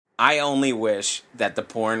I only wish that the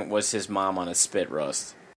porn was his mom on a spit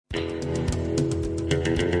roast.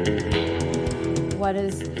 What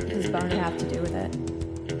does his boner have to do with it?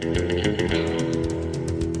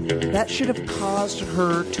 That should have caused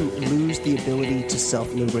her to lose the ability to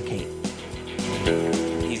self-lubricate.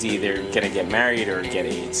 He's either going to get married or get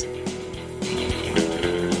AIDS.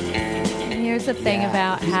 And here's the thing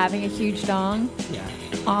about having a huge dong. Yeah.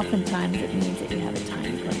 Oftentimes it means that you have a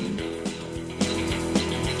tiny brain.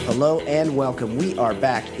 Hello and welcome. We are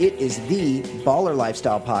back. It is the Baller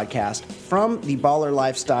Lifestyle Podcast from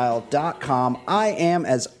theballerlifestyle.com. I am,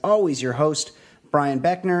 as always, your host, Brian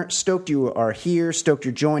Beckner. Stoked you are here. Stoked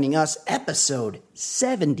you're joining us. Episode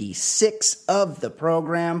 76 of the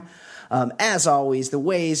program. As always, the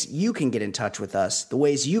ways you can get in touch with us, the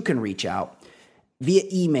ways you can reach out via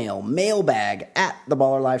email, mailbag at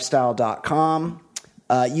theballerlifestyle.com.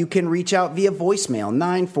 You can reach out via voicemail,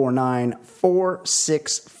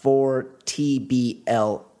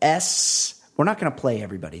 949-464-TBLS. We're not going to play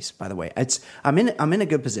everybody's, by the way. I'm in a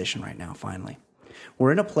good position right now, finally.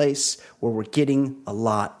 We're in a place where we're getting a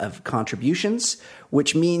lot of contributions,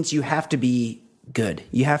 which means you have to be good.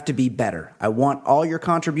 You have to be better. I want all your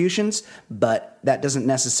contributions, but that doesn't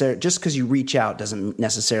necessarily, just because you reach out doesn't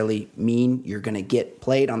necessarily mean you're going to get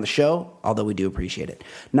played on the show, although we do appreciate it.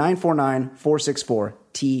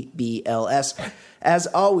 949-464-TBLS. As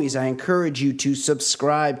always, I encourage you to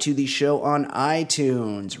subscribe to the show on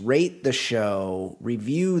iTunes, rate the show,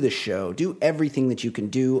 review the show, do everything that you can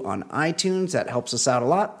do on iTunes. That helps us out a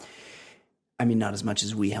lot. I mean, not as much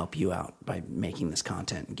as we help you out by making this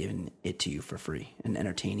content and giving it to you for free and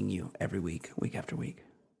entertaining you every week, week after week.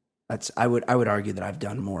 I would argue that I've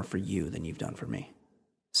done more for you than you've done for me.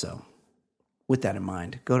 So with that in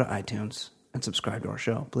mind, go to iTunes and subscribe to our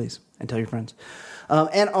show, please, and tell your friends.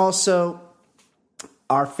 And also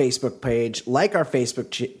our Facebook page, like our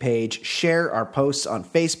Facebook page, share our posts on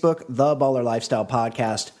Facebook. The Baller Lifestyle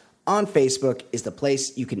Podcast on Facebook is the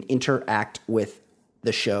place you can interact with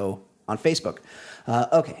the show on Facebook.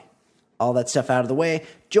 Okay, all that stuff out of the way.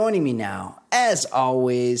 Joining me now, as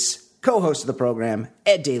always, co-host of the program,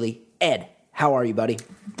 Ed Daly. Ed, how are you, buddy?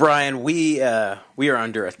 Brian, we are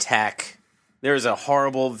under attack. There is a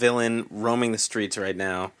horrible villain roaming the streets right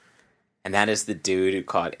now, and that is the dude who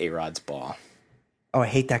caught A-Rod's ball. Oh, I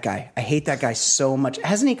hate that guy. I hate that guy so much.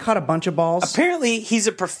 Hasn't he caught a bunch of balls? Apparently, he's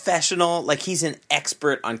a professional. Like, he's an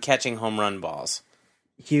expert on catching home run balls.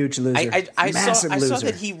 Huge loser. Massive loser. I saw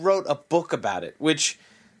that he wrote a book about it, which,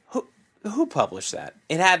 who published that?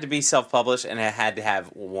 It had to be self-published, and it had to have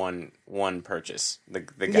one purchase. The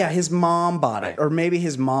guy. Yeah, his mom bought it. Or maybe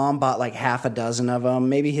his mom bought like half a dozen of them.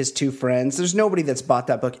 Maybe his two friends. There's nobody that's bought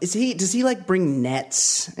that book. Does he like bring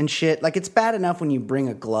nets and shit? Like, it's bad enough when you bring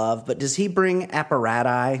a glove, but does he bring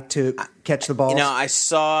apparatus to catch the balls? You know,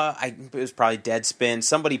 it was probably Deadspin.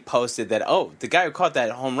 Somebody posted that, the guy who caught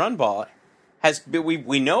that home run ball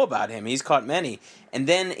we know about him. He's caught many. And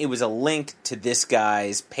then it was a link to this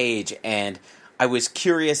guy's page, and I was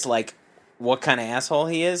curious, like, what kind of asshole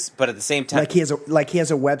he is, but at the same time... Like he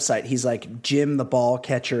has a website. He's like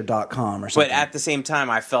jimtheballcatcher.com or something. But at the same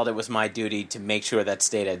time, I felt it was my duty to make sure that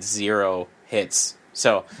stayed at 0 hits.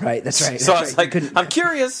 So right, that's right. So I was like, I'm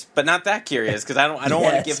curious, but not that curious, because I don't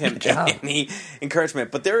want to give him any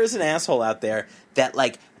encouragement. But there is an asshole out there that,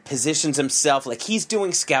 like, positions himself like he's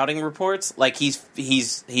doing scouting reports, like he's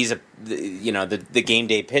the game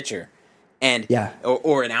day pitcher, and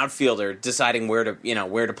or an outfielder deciding where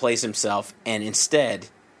to place himself, and instead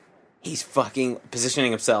he's fucking positioning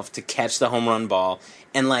himself to catch the home run ball,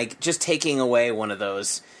 and like just taking away one of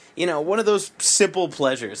those simple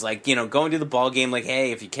pleasures, like going to the ball game, like,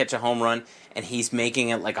 hey, if you catch a home run, and he's making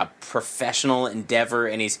it like a professional endeavor,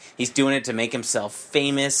 and he's doing it to make himself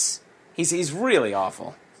famous. He's really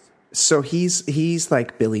awful. So he's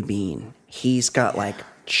like Billy Bean. He's got like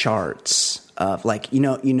charts of like you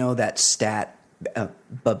know that stat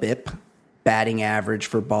BABIP, batting average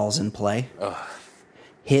for balls in play. Ugh.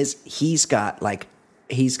 He's got like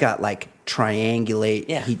triangulate.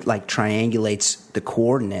 Yeah. He like triangulates the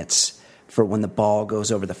coordinates for when the ball goes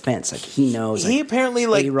over the fence. Like he knows. He like, apparently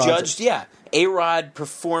like A-Rod's judged A-Rod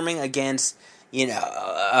performing against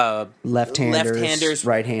left-handers,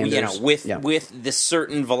 right-handers, with this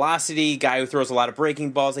certain velocity, guy who throws a lot of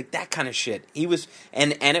breaking balls, like that kind of shit. He was,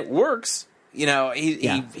 and it works.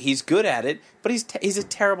 He's good at it, but he's a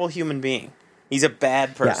terrible human being. He's a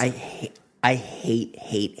bad person. Yeah, I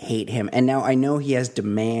hate him. And now I know he has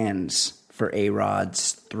demands for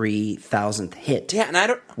A-Rod's 3,000th hit. Yeah, and I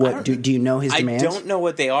don't. Do you know his demands? I don't know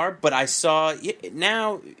what they are, but I saw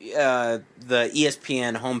now the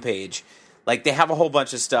ESPN homepage. Like, they have a whole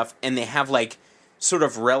bunch of stuff, and they have, like, sort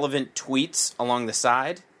of relevant tweets along the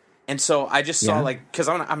side. And so I just saw, because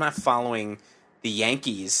I'm not following the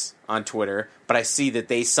Yankees on Twitter, but I see that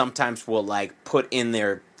they sometimes will, like, put in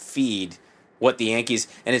their feed what the Yankees,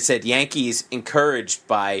 and it said Yankees encouraged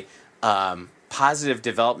by positive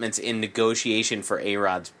developments in negotiation for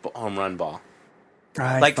A-Rod's home run ball.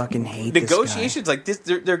 I fucking hate negotiations this guy. like this.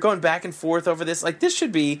 They're going back and forth over this. Like, this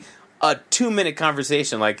should be a 2-minute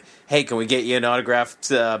conversation. Like, hey, can we get you an autographed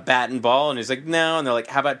bat and ball? And he's like, no. And they're like,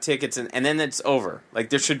 how about tickets? And then it's over. Like,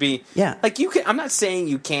 there should be. Yeah. Like, you can. I'm not saying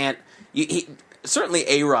you can't. Certainly,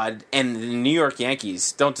 A-Rod and the New York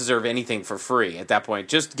Yankees don't deserve anything for free at that point.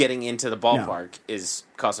 Just getting into the ballpark is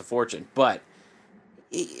costs a fortune, but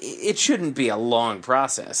it shouldn't be a long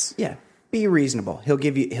process. Yeah. Be reasonable. He'll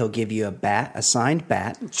give you a bat, a signed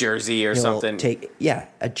bat, jersey or he'll something.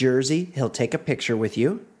 A jersey. He'll take a picture with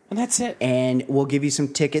you, and that's it. And we'll give you some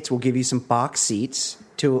tickets. We'll give you some box seats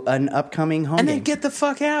to an upcoming home and game. then get the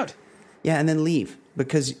fuck out. Yeah, and then leave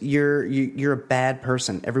because you're a bad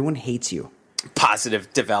person. Everyone hates you.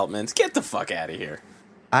 Positive developments. Get the fuck out of here.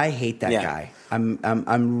 I hate that guy.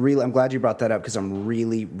 I'm glad you brought that up because I'm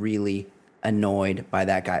really, really annoyed by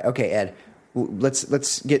that guy. Okay, Ed.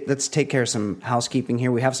 Let's take care of some housekeeping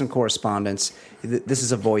here. We have some correspondence. This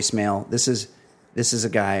is a voicemail. This is a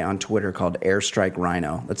guy on Twitter called Airstrike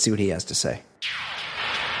Rhino. Let's see what he has to say.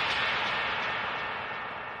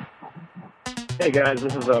 Hey guys,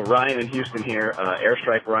 this is Ryan in Houston here.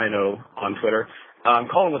 Airstrike Rhino on Twitter. I'm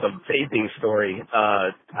calling with a vaping story.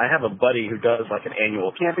 I have a buddy who does like an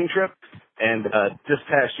annual camping trip, and this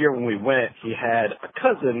past year when we went, he had a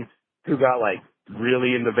cousin who got like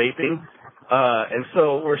really into vaping. And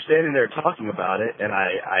so we're standing there talking about it, and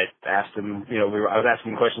I asked him, I was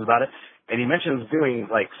asking him questions about it, and he mentions doing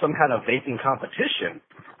like some kind of vaping competition.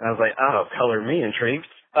 And I was like, oh, color me intrigued.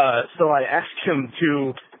 So I asked him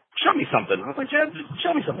to show me something. I was like, yeah,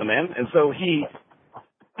 show me something, man. And so he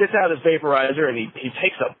gets out his vaporizer, and he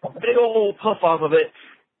takes a big old puff off of it,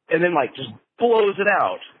 and then like just blows it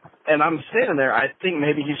out. And I'm standing there. I think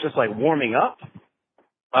maybe he's just like warming up.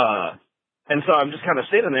 And so I'm just kind of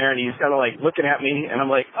sitting there, and he's kind of like looking at me, and I'm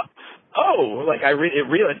like, oh, like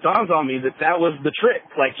it dawns on me that was the trick,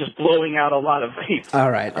 like just blowing out a lot of vape.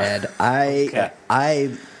 All right, Ed.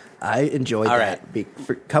 I enjoyed that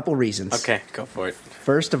for a couple reasons. Okay, go for it.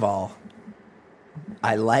 First of all,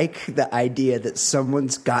 I like the idea that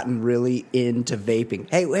someone's gotten really into vaping.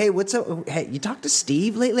 Hey, what's up? Hey, you talked to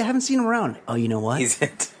Steve lately? I haven't seen him around. Oh, you know what?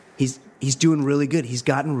 He's doing really good. He's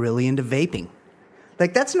gotten really into vaping.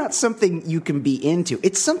 Like, that's not something you can be into.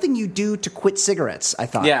 It's something you do to quit cigarettes, I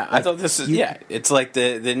thought. Yeah, like, I thought this is, it's like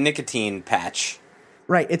the nicotine patch.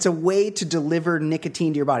 Right, it's a way to deliver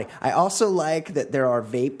nicotine to your body. I also like that there are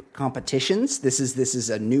vape competitions. This is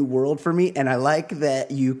a new world for me, and I like that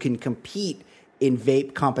you can compete in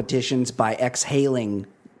vape competitions by exhaling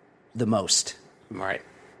the most. Right,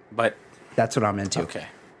 but... That's what I'm into. Okay.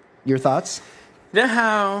 Your thoughts? You know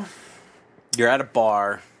how you're at a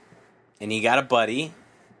bar... and you got a buddy,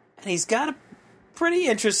 and he's got a pretty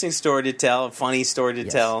interesting story to tell, a funny story to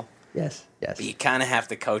tell. Yes. But you kind of have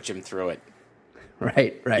to coach him through it.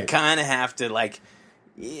 Right. You kind of have to, like,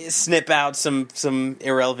 snip out some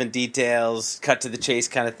irrelevant details, cut to the chase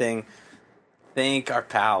kind of thing. Think our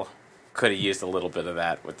pal could have used a little bit of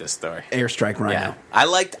that with this story. Airstrike Rhino. Yeah. I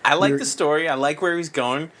like the story. I like where he's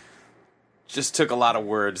going. Just took a lot of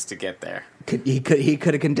words to get there. He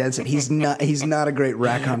could have condensed it. He's not a great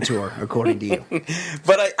raconteur, according to you.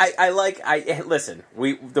 But I listen.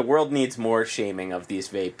 The world needs more shaming of these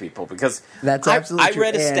vape people because that's absolutely true. I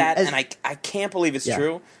read a stat and I can't believe it's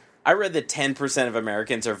true. I read that 10% of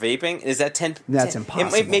Americans are vaping. Is that 10? That's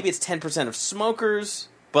impossible. Maybe it's 10% of smokers,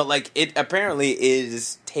 but like it apparently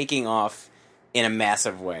is taking off in a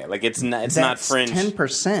massive way. Like it's not fringe.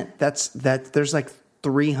 10%. There's like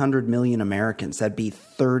 300 million Americans. That'd be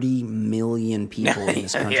 30 million people in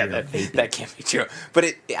this country. That can't be true.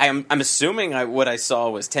 But I'm assuming what I saw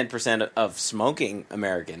was 10% of smoking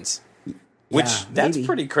Americans, which that's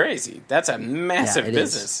pretty crazy. That's a massive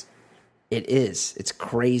business. It is. It's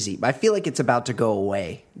crazy. I feel like it's about to go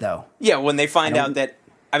away, though. Yeah, when they find out that,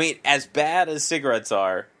 I mean, as bad as cigarettes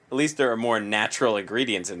are, at least there are more natural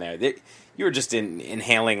ingredients in there. You were just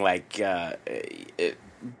inhaling like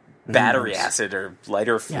battery acid or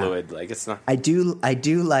lighter fluid. Yeah. Like it's not. I do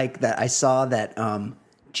like that. I saw that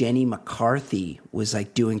Jenny McCarthy was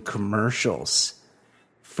like doing commercials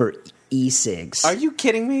for e-cigs. Are you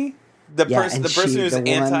kidding me? The person who's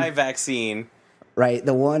anti-vaccine. Right,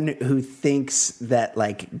 the one who thinks that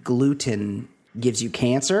like gluten gives you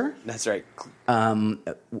cancer. That's right.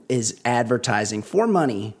 Is advertising for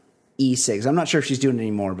money e-cigs. I'm not sure if she's doing it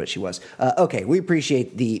anymore, but she was. Okay, we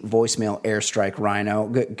appreciate the voicemail, Airstrike Rhino.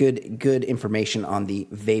 Good information on the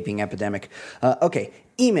vaping epidemic. Okay,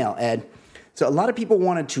 email, Ed. So a lot of people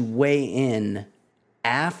wanted to weigh in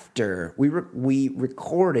after we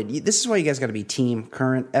recorded. This is why you guys got to be team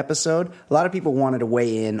current episode. A lot of people wanted to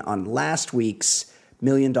weigh in on last week's $1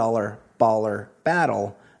 Million Baller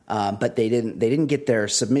Battle. But they didn't get their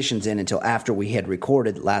submissions in until after we had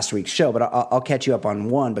recorded last week's show. But I'll catch you up on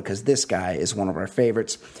one because this guy is one of our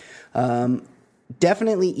favorites.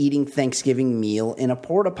 Definitely eating Thanksgiving meal in a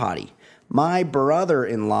porta potty. My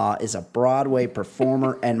brother-in-law is a Broadway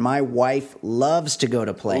performer, and my wife loves to go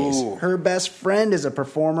to plays. Ooh. Her best friend is a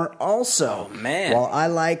performer also. Oh, man. While I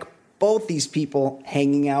like both these people,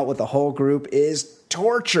 hanging out with the whole group is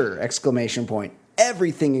torture! !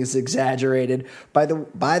 Everything is exaggerated. By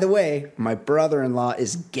the way, my brother-in-law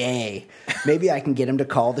is gay. Maybe I can get him to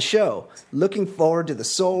call the show. Looking forward to the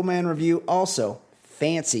Soul Man review. Also,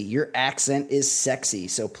 fancy. Your accent is sexy,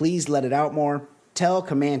 so please let it out more. Tell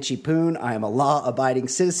Comanche Poon I am a law-abiding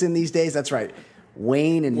citizen these days. That's right.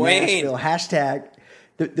 Wayne in Nashville. Hashtag,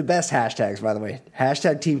 the best hashtags, by the way.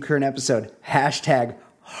 Hashtag Team Current Episode. Hashtag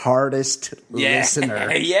hardest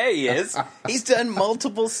listener. Yeah, he is. He's done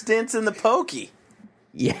multiple stints in the pokey.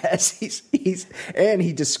 Yes, he's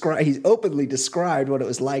openly described what it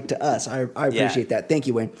was like to us. I appreciate that. Thank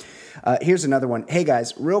you, Wayne. Here's another one. Hey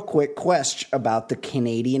guys, real quick question about the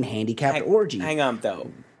Canadian handicapped orgy. Hang on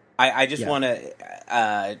though. I just want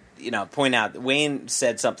to point out Wayne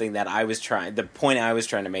said something that the point I was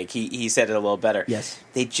trying to make. He said it a little better. Yes.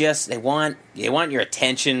 They want your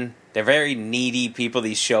attention. They're very needy people,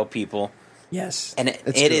 these show people. Yes. And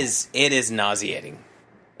it is nauseating.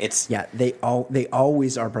 They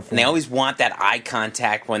always are performing. And they always want that eye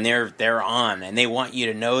contact when they're on, and they want you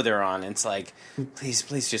to know they're on. It's like,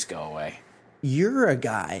 please just go away. You're a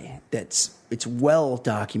guy it's well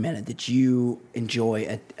documented that you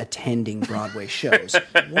enjoy attending Broadway shows.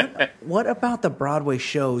 What about the Broadway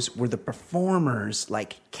shows where the performers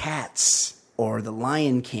like Cats or The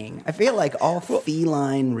Lion King? I feel like all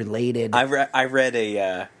feline related. I read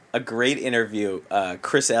a great interview.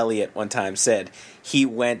 Chris Elliott one time said he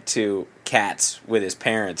went to Cats with his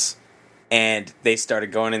parents, and they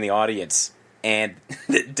started going in the audience, and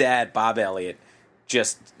the dad, Bob Elliott,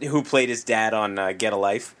 who played his dad on Get a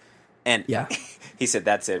Life, and he said,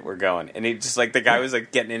 "That's it, we're going." And he just the guy was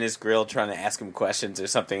getting in his grill trying to ask him questions or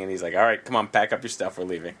something, and he's like, "All right, come on, pack up your stuff, we're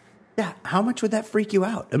leaving." Yeah, how much would that freak you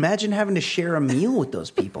out? Imagine having to share a meal with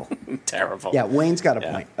those people. Terrible. Yeah, Wayne's got a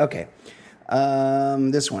point. Okay.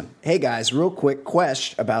 This one. Hey guys, real quick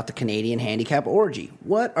question about the Canadian handicap orgy.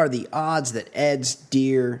 What are the odds that Ed's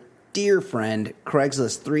dear friend,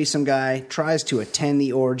 Craigslist threesome guy, tries to attend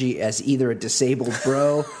the orgy as either a disabled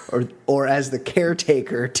bro or as the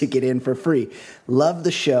caretaker to get in for free? Love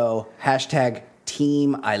the show. Hashtag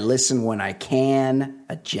team I listen when I can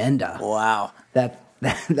agenda. Wow.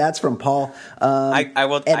 That's from Paul.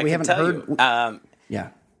 Ed, we haven't heard. Yeah.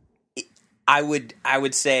 I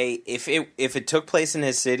would say if it took place in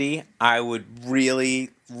his city, I would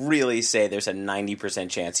really, really say there's a 90%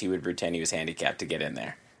 chance he would pretend he was handicapped to get in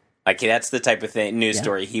there. That's the type of news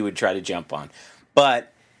story he would try to jump on.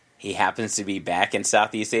 But he happens to be back in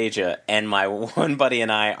Southeast Asia, and my one buddy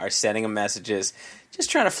and I are sending him messages,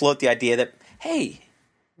 just trying to float the idea that, hey,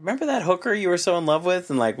 remember that hooker you were so in love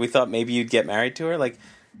with, and we thought maybe you'd get married to her?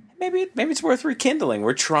 Maybe it's worth rekindling.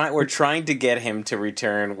 We're trying to get him to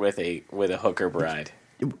return with a hooker bride.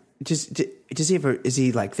 Is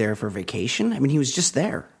he there for vacation? I mean, he was just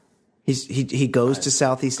there. He goes to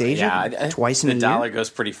Southeast Asia twice in a year. The dollar goes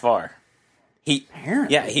pretty far. He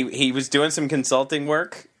was doing some consulting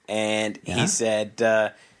work, and he said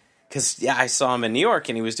because I saw him in New York,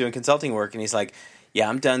 and he was doing consulting work, and he's like, yeah,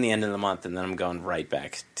 I'm done the end of the month, and then I'm going right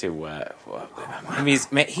back to.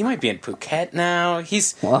 He might be in Phuket now.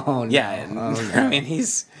 I mean,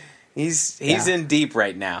 he's in deep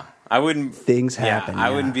right now. I wouldn't. Things happen. I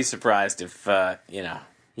wouldn't be surprised if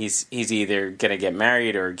he's either gonna get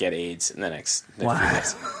married or get AIDS in the next few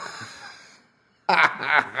days.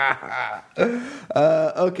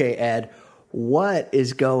 Okay, Ed. What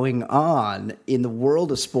is going on in the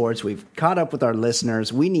world of sports? We've caught up with our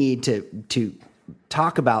listeners. We need to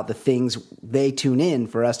talk about the things they tune in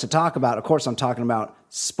for us to talk about. Of course, I'm talking about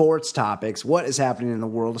sports topics. What is happening in the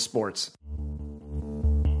world of sports?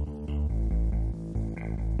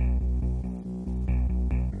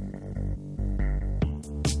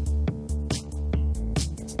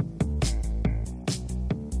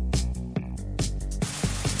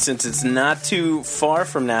 Since it's not too far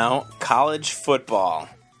from now, college football.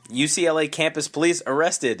 UCLA campus police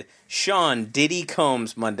arrested Sean Diddy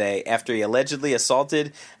Combs Monday after he allegedly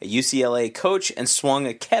assaulted a UCLA coach and swung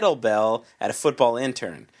a kettlebell at a football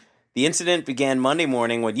intern. The incident began Monday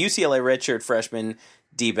morning when UCLA redshirt freshman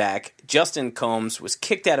D-back Justin Combs was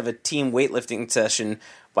kicked out of a team weightlifting session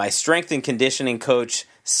by strength and conditioning coach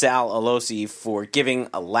Sal Alosi for giving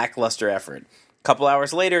a lackluster effort. A couple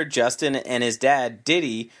hours later, Justin and his dad,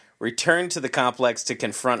 Diddy, returned to the complex to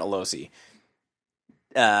confront Alosi.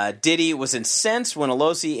 Diddy was incensed when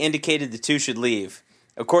Alosi indicated the two should leave.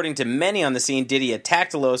 According to many on the scene, Diddy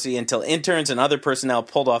attacked Alosi until interns and other personnel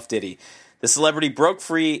pulled off Diddy. The celebrity broke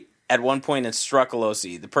free at one point and struck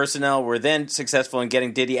Alosi. The personnel were then successful in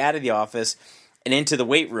getting Diddy out of the office and into the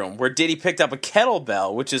weight room, where Diddy picked up a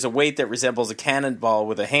kettlebell, which is a weight that resembles a cannonball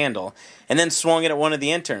with a handle, and then swung it at one of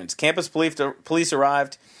the interns. Campus police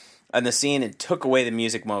arrived on the scene and took away the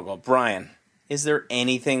music mogul. Brian, is there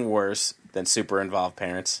anything worse than super involved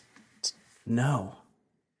parents? No,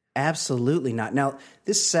 absolutely not. Now,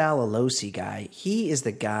 this Sal Alosi guy, he is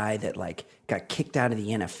the guy that got kicked out of the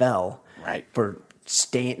NFL, right, for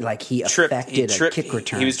he affected a kick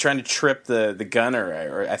return. He was trying to trip the gunner,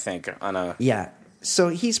 or I think on a So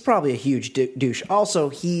he's probably a huge douche. Also,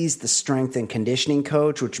 he's the strength and conditioning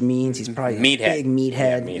coach, which means he's probably a big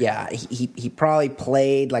meathead. Yeah, he probably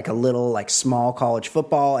played a little small college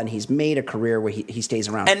football, and he's made a career where he stays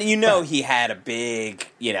around. And he had a big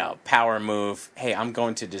power move. Hey, I'm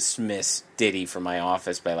going to dismiss Diddy from my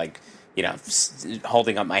office by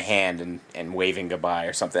holding up my hand and waving goodbye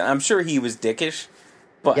or something. I'm sure he was dickish.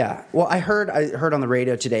 But yeah, well, I heard on the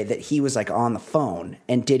radio today that he was on the phone,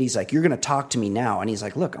 and Diddy's like, "You're going to talk to me now," and he's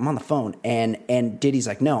like, "Look, I'm on the phone," and Diddy's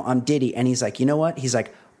like, "No, I'm Diddy," and he's like, "You know what?" He's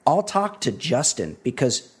like, "I'll talk to Justin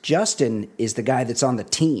because Justin is the guy that's on the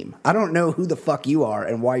team. I don't know who the fuck you are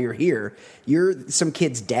and why you're here. You're some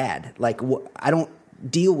kid's dad. I don't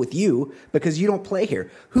deal with you because you don't play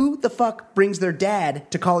here. Who the fuck brings their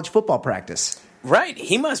dad to college football practice?" Right,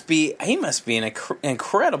 he must be an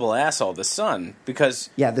incredible asshole, the son, because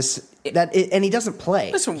and he doesn't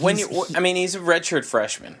play. Listen, he's a redshirt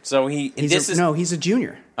freshman, so he's a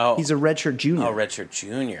junior. Oh, he's a redshirt junior. Oh, redshirt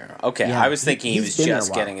junior. Okay, yeah, I was thinking he was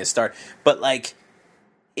just getting his start, but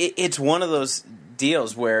it's one of those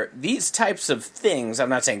deals where these types of things. I'm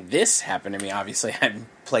not saying this happened to me. Obviously, I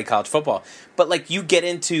play college football, but you get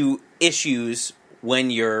into issues when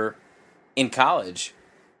you're in college.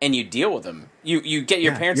 And you deal with them. You get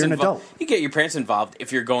your parents involved. You get your parents involved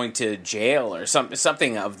if you're going to jail or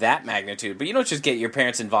something of that magnitude. But you don't just get your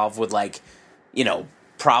parents involved with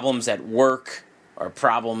problems at work or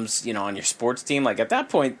problems on your sports team. At that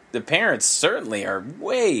point, the parents certainly are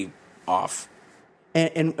way off.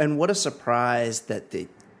 And what a surprise that the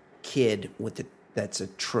kid that's a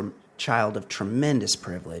child of tremendous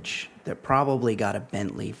privilege that probably got a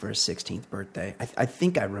Bentley for his 16th birthday. I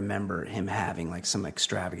think I remember him having some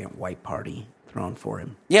extravagant white party thrown for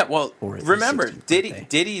him. Yeah, well, remember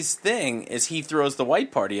Diddy's thing is he throws the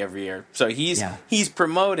white party every year, so he's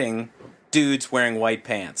promoting dudes wearing white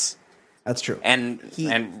pants. That's true, and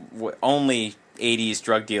only 80s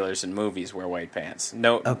drug dealers in movies wear white pants.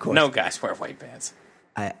 No guys wear white pants.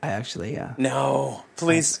 I actually no,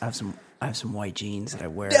 please. I have some white jeans that I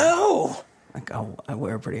wear. No. I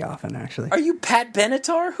wear pretty often, actually. Are you Pat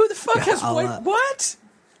Benatar? Who the fuck has white? What?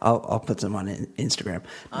 I'll put some on Instagram,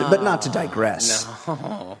 but not to digress.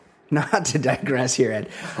 No, not to digress here, Ed.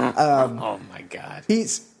 Oh my God.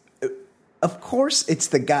 Of course, it's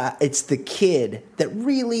the kid that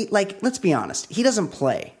really let's be honest. He doesn't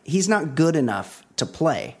play. He's not good enough to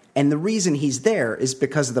play, and the reason he's there is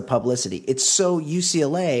because of the publicity. It's so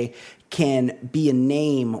UCLA can be a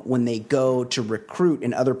name when they go to recruit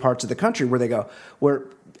in other parts of the country where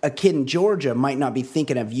a kid in Georgia might not be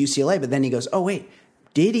thinking of UCLA, but then he goes, "Oh wait,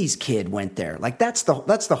 Diddy's kid went there." That's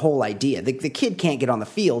the whole idea. The kid can't get on the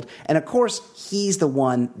field, and of course he's the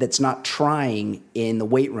one that's not trying in the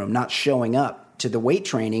weight room, not showing up to the weight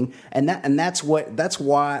training, and that's where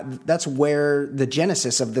the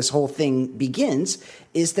genesis of this whole thing begins,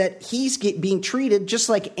 is that he's being treated just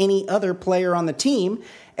like any other player on the team,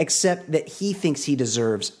 except that he thinks he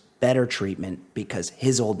deserves better treatment because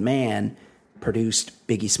his old man produced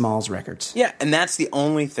Biggie Smalls records. Yeah, and that's the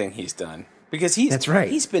only thing he's done. Because that's right.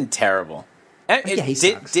 He's been terrible. He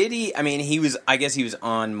sucks. Diddy, I guess he was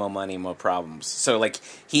on Mo Money, Mo Problems. So,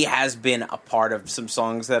 he has been a part of some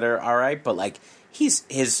songs that are all right, but,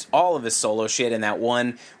 he's all of his solo shit, and that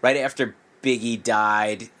one, right after Biggie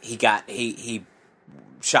died, he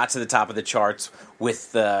shot to the top of the charts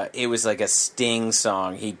with it was like a Sting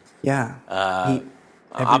song.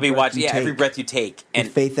 I'll be watching. Yeah, Every Breath You Take, and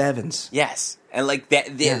Faith Evans. Yes, and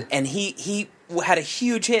that, and he had a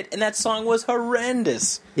huge hit, and that song was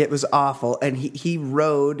horrendous. It was awful, and he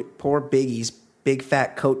rode poor Biggie's big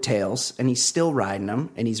fat coattails, and he's still riding them,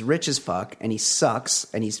 and he's rich as fuck, and he sucks,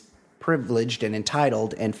 and he's privileged and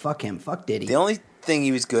entitled, and fuck him, fuck Diddy. The only thing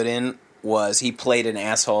he was good in was he played an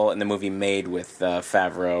asshole in the movie Made with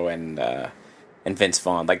Favreau and Vince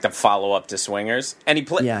Vaughn, like the follow-up to Swingers. And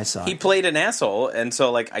I saw he it. played an asshole, and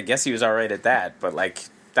so, like, I guess he was all right at that, but, like,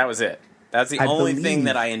 that was it. That's the only thing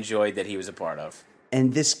that I enjoyed that he was a part of.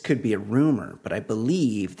 And this could be a rumor, but I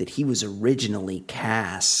believe that he was originally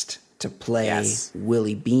cast to play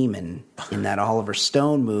Willie Beeman in that Oliver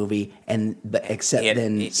Stone movie, except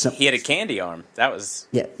he had a candy arm. That was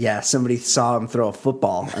somebody saw him throw a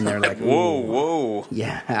football, and they're like, whoa,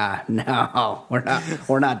 yeah, no,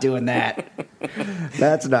 we're not doing that.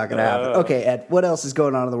 That's not going to happen. Okay, Ed, what else is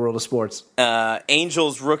going on in the world of sports?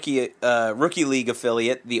 Angels rookie league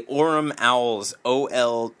affiliate, the Orem Owls,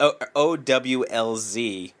 OWLZ,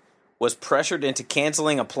 was pressured into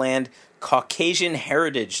canceling a planned Caucasian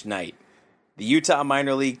Heritage Night. The Utah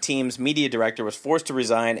minor league team's media director was forced to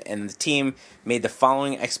resign, and the team made the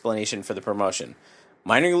following explanation for the promotion.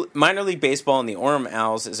 Minor league baseball in the Orem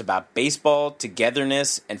Owls is about baseball,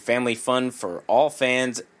 togetherness, and family fun for all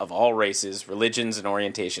fans of all races, religions, and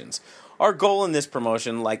orientations. Our goal in this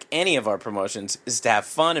promotion, like any of our promotions, is to have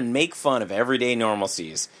fun and make fun of everyday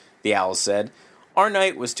normalcies, the Owls said. Our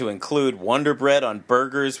night was to include Wonder Bread on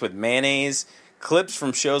burgers with mayonnaise, clips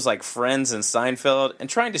from shows like Friends and Seinfeld, and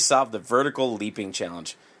trying to solve the vertical leaping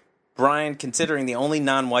challenge. Brian, considering the only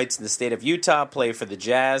non-whites in the state of Utah play for the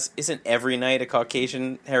Jazz, isn't every night a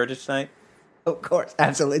Caucasian Heritage Night? Of course,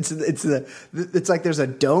 absolutely. It's like there's a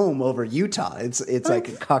dome over Utah. It's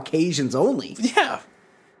like Caucasians only. Yeah.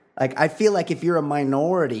 Like, I feel like if you're a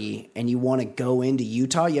minority and you want to go into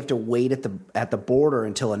Utah, you have to wait at the border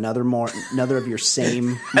until another of your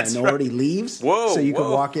same minority leaves. Whoa! So you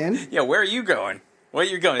can walk in. Yeah, where are you going? Where are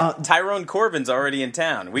you going? Tyrone Corbin's already in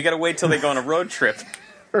town. We got to wait till they go on a road trip.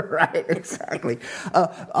 Right, exactly.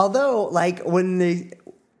 Although, like, when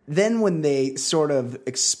they sort of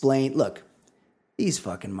explain, look, these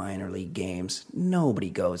fucking minor league games,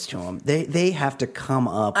 nobody goes to them. They have to come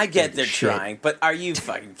up. I get they're shit. trying, but are you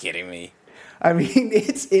fucking kidding me? I mean,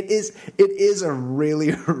 it is a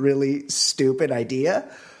really, really stupid idea,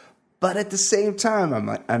 but at the same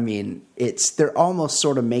time, they're almost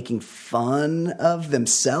sort of making fun of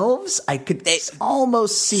themselves. I could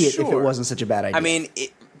almost see it if it wasn't such a bad idea. I mean,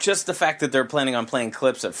 just the fact that they're planning on playing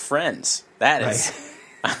clips of Friends, that is...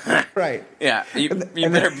 Right. Yeah. You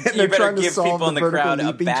better give people in the crowd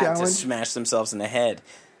a bat to smash themselves in the head.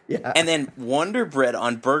 Yeah. And then Wonder Bread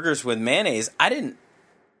on burgers with mayonnaise. I didn't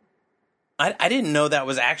know that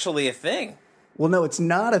was actually a thing. Well, no, it's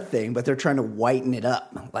not a thing, but they're trying to whiten it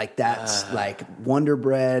up. Like, that's like Wonder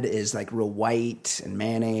Bread is like real white, and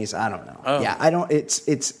mayonnaise, I don't know. Yeah, I don't.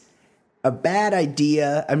 It's a bad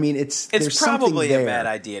idea. I mean, it's probably a bad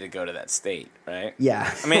idea to go to that state, right?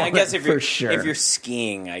 Yeah. I mean, I guess if sure. you're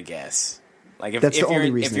skiing, I guess. Like if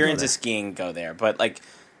you're into skiing, go there. But like,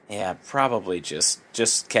 yeah, probably just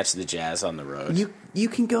catch the Jazz on the road. You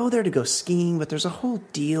can go there to go skiing, but there's a whole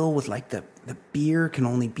deal with like the beer can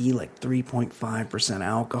only be like 3.5%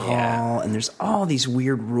 alcohol, and there's all these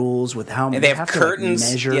weird rules with how they have curtains.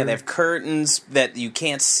 To, measure. Yeah, they have curtains that you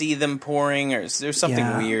can't see them pouring, or there's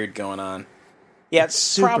something weird going on. Yeah,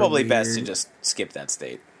 it's probably best to just skip that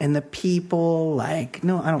state. And the people, like,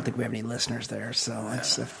 no, I don't think we have any listeners there, so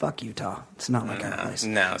it's fuck Utah. It's not my kind of place.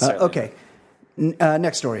 No, okay.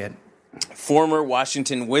 Next story, Ed. Former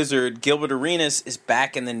Washington Wizard Gilbert Arenas is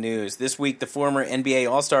back in the news. This week, the former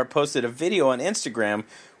NBA All-Star posted a video on Instagram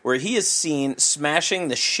where he is seen smashing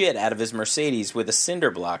the shit out of his Mercedes with a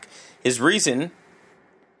cinder block. His reason?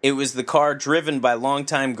 It was the car driven by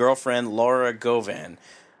longtime girlfriend Laura Govan.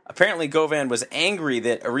 Apparently, Govan was angry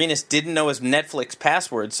that Arenas didn't know his Netflix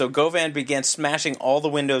password, so Govan began smashing all the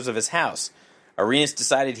windows of his house. Arenas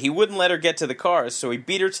decided he wouldn't let her get to the cars, so he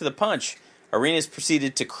beat her to the punch. Arenas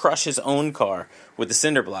proceeded to crush his own car with the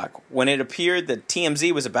cinder block. When it appeared that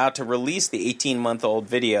TMZ was about to release the 18-month-old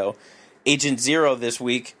video, Agent Zero this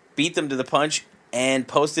week beat them to the punch and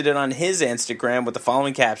posted it on his Instagram with the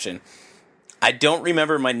following caption: "I don't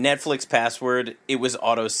remember my Netflix password. It was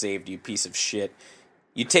auto-saved, you piece of shit.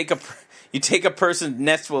 You take a person's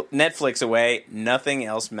Netflix away, nothing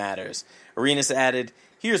else matters." Arenas added,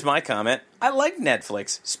 "Here's my comment. I like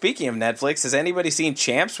Netflix. Speaking of Netflix, has anybody seen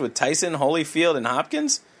Champs with Tyson, Holyfield, and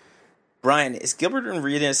Hopkins?" Brian, is Gilbert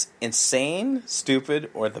Arenas insane, stupid,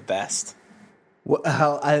 or the best?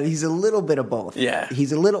 Well, he's a little bit of both. Yeah.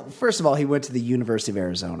 He's a little... First of all, he went to the University of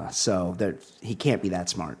Arizona, so he can't be that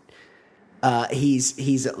smart.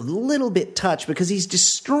 He's a little bit touched because he's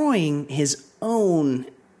destroying his own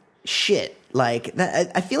shit. Like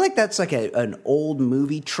that, I feel like that's like an old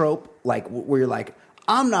movie trope, like where you're like,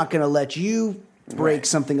 I'm not going to let you break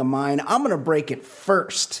something of mine. I'm going to break it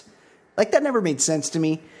first. Like that never made sense to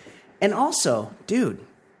me. And also, dude,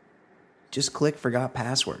 just click forgot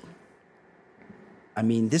password. I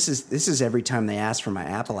mean, this is every time they ask for my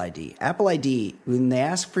Apple ID. Apple ID, when they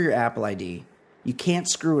ask for your Apple ID, you can't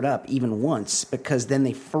screw it up even once because then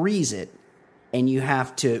they freeze it and you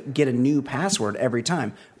have to get a new password every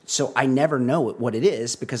time. So I never know what it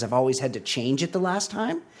is because I've always had to change it the last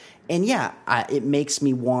time. And yeah, it makes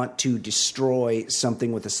me want to destroy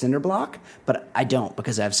something with a cinder block, but I don't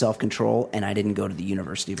because I have self-control and I didn't go to the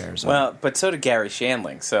University of Arizona. Well, but so did Gary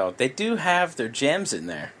Shandling, so they do have their gems in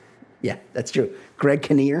there. Yeah, that's true. Greg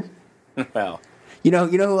Kinnear. Well. You know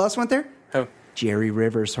who else went there? Who? Jerry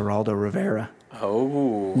Rivers, Geraldo Rivera.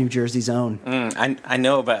 Oh. New Jersey's own. I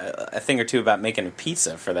know about a thing or two about making a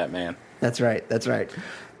pizza for that man. That's right.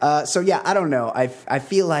 So yeah, I don't know. I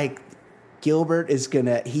feel like Gilbert is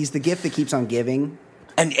he's the gift that keeps on giving.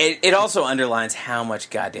 And it also underlines how much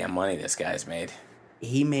goddamn money this guy's made.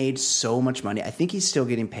 He made so much money. I think he's still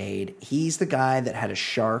getting paid. He's the guy that had a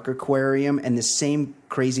shark aquarium, and the same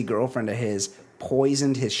crazy girlfriend of his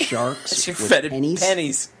poisoned his sharks she with fed it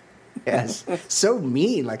pennies. Yes. So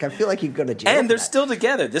mean. Like, I feel like you'd go to jail. And they're still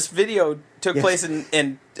together. This video took place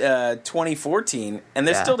in 2014, and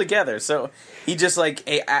they're still together. So he just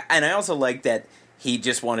and I also like that he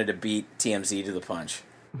just wanted to beat TMZ to the punch.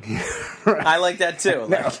 Right. I like that too.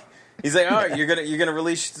 Like, he's like, all right, you're gonna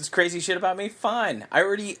release this crazy shit about me? Fine. I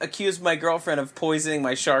already accused my girlfriend of poisoning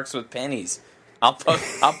my sharks with pennies. I'll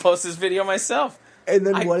post this video myself. And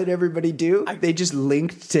then what did everybody do? They just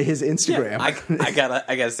linked to his Instagram. Yeah,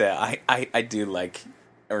 I gotta say, I do like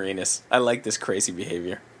Arenas. I like this crazy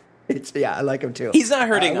behavior. I like him too. He's not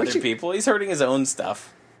hurting other people. He's hurting his own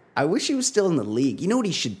stuff. I wish he was still in the league. You know what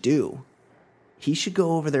he should do? He should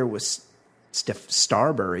go over there with Steph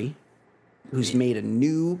Starbury, who's made a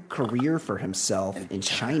new career for himself in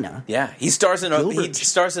China. Yeah, he stars in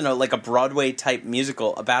a Broadway type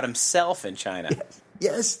musical about himself in China.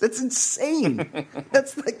 Yes, that's insane.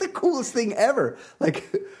 That's like the coolest thing ever.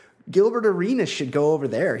 Like, Gilbert Arenas should go over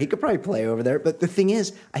there. He could probably play over there. But the thing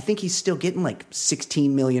is, I think he's still getting like $16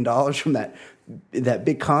 million from that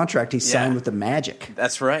big contract he signed with the Magic.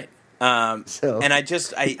 That's right. And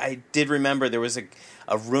I did remember there was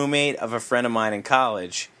a roommate of a friend of mine in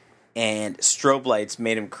college, and strobe lights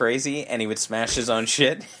made him crazy, and he would smash his own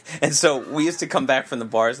shit. And so we used to come back from the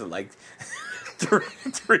bars at like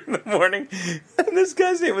 3 in the morning, and this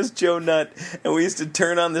guy's name was Joe Nutt, and we used to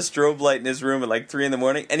turn on the strobe light in his room at like 3 in the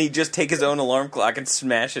morning, and he'd just take his own alarm clock and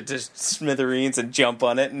smash it to smithereens and jump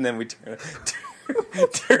on it, and then we turn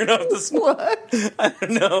off the What? I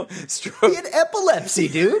don't know. He had epilepsy,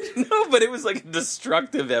 dude. No, but it was like a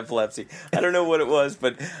destructive epilepsy. I don't know what it was,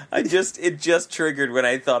 but it just triggered when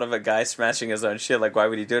I thought of a guy smashing his own shit. Like, why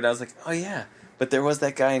would he do it? I was like, oh yeah, but there was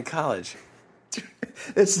that guy in college.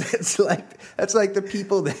 That's like the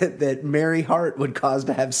people that Mary Hart would cause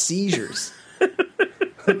to have seizures.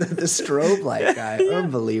 The strobe light guy,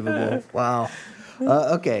 unbelievable! Wow.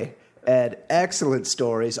 Okay, Ed, excellent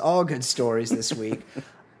stories, all good stories this week.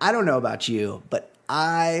 I don't know about you, but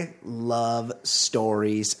I love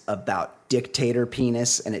stories about dictator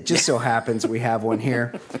penis, and it just so happens we have one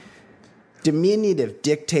here. Diminutive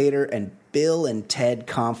dictator and Bill and Ted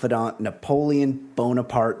confidant Napoleon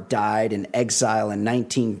Bonaparte died in exile in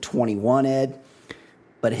 1921, Ed.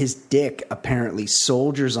 But his dick apparently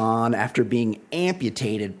soldiers on after being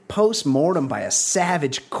amputated post-mortem by a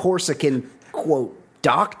savage Corsican, quote,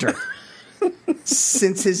 doctor.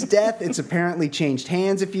 Since his death, it's apparently changed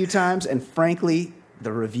hands a few times, and frankly,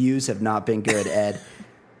 the reviews have not been good, Ed.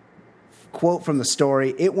 Quote from the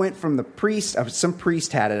story, it went from the priest, some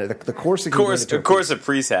priest had it, the Corsican... Of course a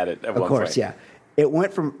priest had it at one point. Of course, yeah. It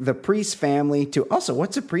went from the priest's family to... Also,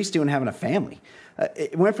 what's a priest doing having a family?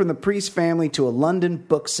 It went from the priest's family to a London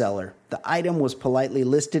bookseller. The item was politely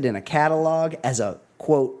listed in a catalog as a,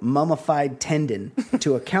 quote, mummified tendon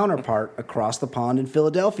to a counterpart across the pond in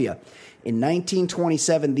Philadelphia. In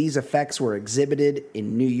 1927, these effects were exhibited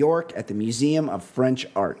in New York at the Museum of French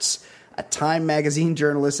Arts. A Time magazine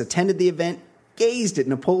journalist attended the event, gazed at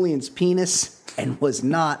Napoleon's penis, and was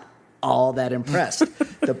not all that impressed.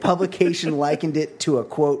 The publication likened it to a,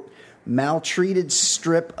 quote, maltreated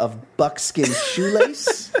strip of buckskin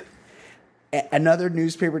shoelace. Another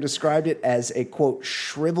newspaper described it as a, quote,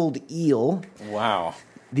 shriveled eel. Wow.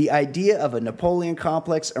 The idea of a Napoleon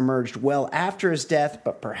complex emerged well after his death,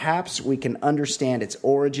 but perhaps we can understand its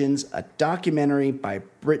origins. A documentary by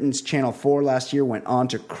Britain's Channel 4 last year went on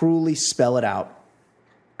to cruelly spell it out.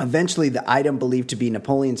 Eventually, the item believed to be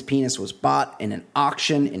Napoleon's penis was bought in an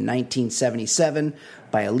auction in 1977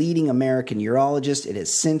 by a leading American urologist. It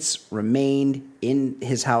has since remained in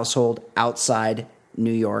his household outside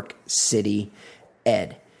New York City.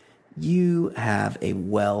 Ed, you have a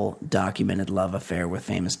well-documented love affair with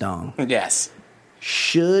famous dong. Yes.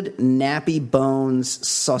 Should Nappy Bones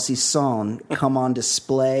Saucisson come on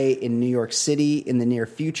display in New York City in the near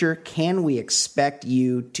future, can we expect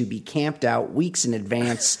you to be camped out weeks in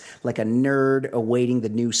advance like a nerd awaiting the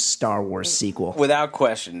new Star Wars sequel? Without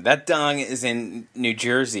question. That dong is in New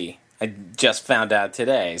Jersey. I just found out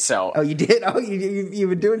today. So, Oh, you did? Oh, you've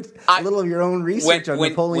been doing a little of your own research on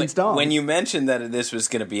Napoleon's dong. When you mentioned that this was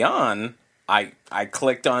going to be on, I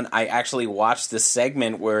clicked on. I actually watched the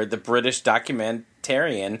segment where the British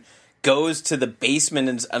documentarian goes to the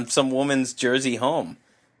basement of some woman's Jersey home,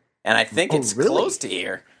 and I think it's really? close to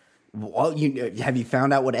here. Well, have you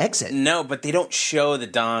found out what exit? No, but they don't show the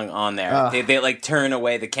dong on there. They like turn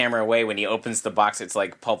away the camera away when he opens the box. It's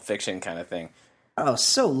like Pulp Fiction kind of thing. Oh,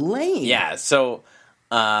 so lame. Yeah, so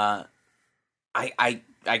I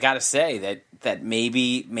gotta say that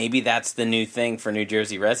maybe that's the new thing for New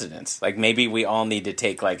Jersey residents. Like maybe we all need to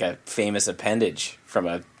take like a famous appendage from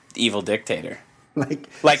a evil dictator. Like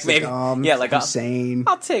maybe Saddam, yeah, like Hussein.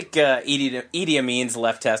 I'll take Idi Amin's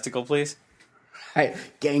left testicle, please. Right.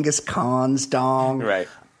 Genghis Khan's dong. Right.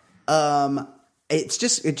 It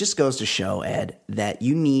just goes to show, Ed, that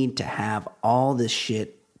you need to have all this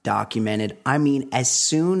shit documented. I mean, as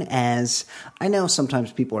soon as I know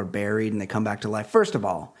sometimes people are buried and they come back to life. First of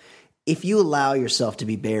all, if you allow yourself to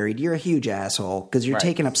be buried, you're a huge asshole because you're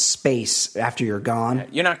taking up space after you're gone.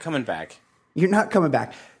 You're not coming back. You're not coming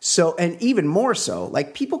back. So, and even more so,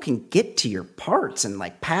 like people can get to your parts and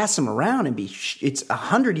like pass them around and it's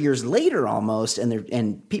 100 years later almost,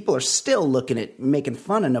 and people are still looking at making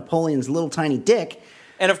fun of Napoleon's little tiny dick.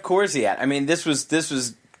 And of course he had. I mean, this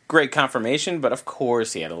was great confirmation, but of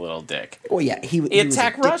course he had a little dick. Well, yeah, he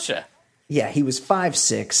attacked Russia. Yeah, he was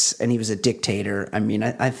 5'6", and he was a dictator. I mean,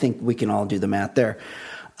 I think we can all do the math there.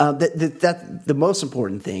 The most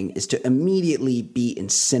important thing is to immediately be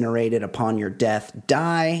incinerated upon your death.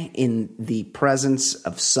 Die in the presence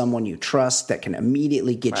of someone you trust that can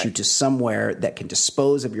immediately get you to somewhere that can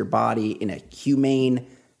dispose of your body in a humane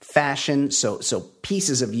fashion, so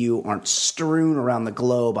pieces of you aren't strewn around the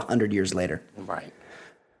globe 100 years later. Right.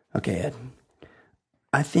 Okay, Ed.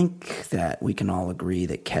 I think that we can all agree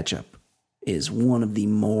that ketchup is one of the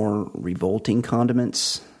more revolting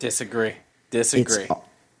condiments. Disagree.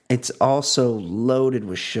 It's also loaded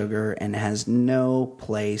with sugar and has no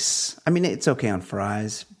place. I mean, it's okay on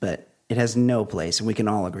fries, but it has no place, and we can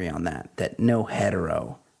all agree on that no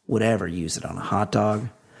hetero would ever use it on a hot dog.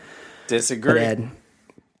 Disagree. But Ed,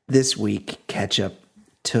 this week, ketchup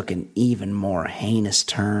took an even more heinous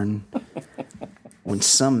turn when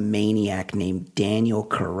some maniac named Daniel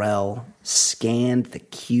Carell scanned the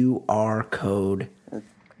QR code.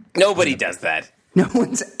 Nobody does that. No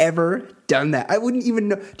one's ever done that. I wouldn't even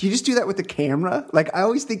know. Do you just do that with the camera? Like, I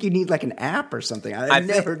always think you need like an app or something. I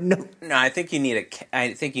never know. No, I think you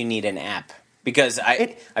need an app because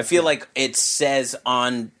I feel like it says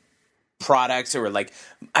on products, or like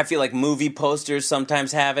I feel like movie posters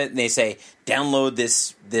sometimes have it, and they say download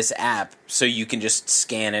this app so you can just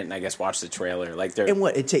scan it and I guess watch the trailer. Like they're and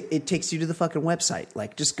what it takes you to the fucking website.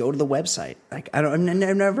 Like just go to the website. Like I've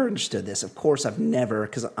never understood this. Of course I've never,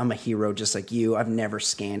 because I'm a hero just like you. I've never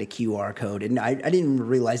scanned a QR code, and I didn't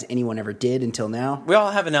realize anyone ever did until now. We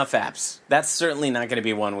all have enough apps. That's certainly not going to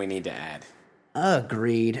be one we need to add.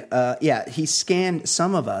 Agreed. Yeah, he scanned.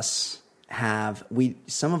 Some of us,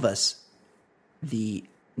 the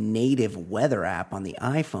native weather app on the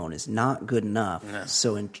iPhone is not good enough. No.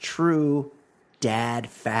 So in true dad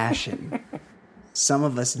fashion, some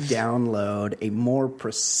of us download a more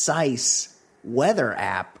precise weather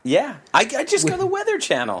app. Yeah, I just go to the Weather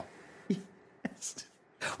Channel. Yes.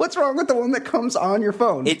 What's wrong with the one that comes on your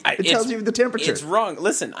phone? It tells you the temperature. It's wrong.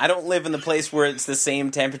 Listen, I don't live in the place where it's the same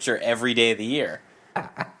temperature every day of the year.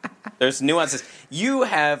 There's nuances. You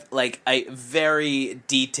have like a very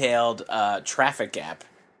detailed traffic app.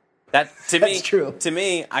 That's true. To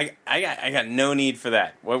me, I got no need for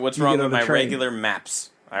that. What's wrong with my regular maps?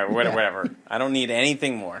 Whatever. I don't need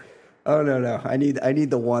anything more. Oh no! I need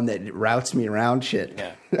the one that routes me around shit.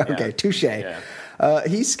 Yeah. Okay, yeah. touche. Yeah.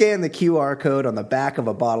 He scanned the QR code on the back of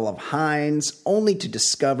a bottle of Heinz, only to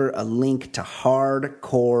discover a link to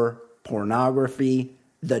hardcore pornography.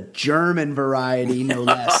 The German variety, no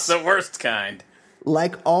less. The worst kind.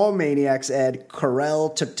 Like all maniacs, Ed,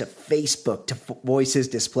 Carell took to Facebook to voice his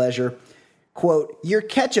displeasure. Quote, "Your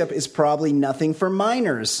ketchup is probably nothing for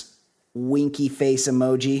minors." Winky face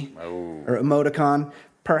emoji or emoticon.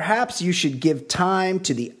 "Perhaps you should give time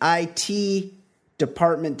to the IT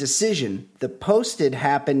department decision. The posted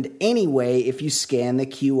happened anyway if you scan the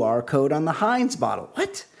QR code on the Heinz bottle."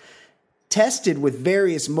 What? Tested with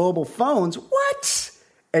various mobile phones. What?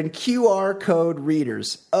 And QR code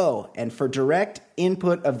readers. Oh, and for direct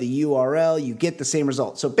input of the URL, you get the same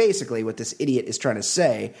result. So basically what this idiot is trying to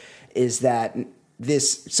say is that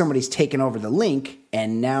somebody's taken over the link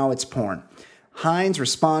and now it's porn. Heinz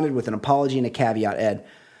responded with an apology and a caveat, Ed.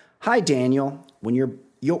 "Hi, Daniel. When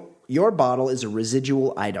your bottle is a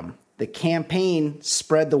residual item. The campaign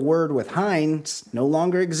Spread the Word with Heinz no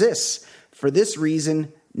longer exists. For this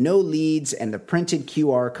reason, no leads and the printed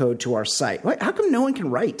QR code to our site." What? How come no one can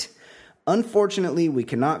write? "Unfortunately, we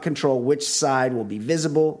cannot control which side will be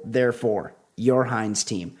visible. Therefore, your Heinz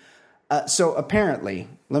team." So apparently,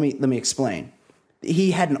 let me explain.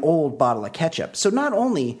 He had an old bottle of ketchup. So not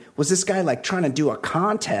only was this guy like trying to do a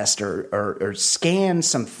contest or scan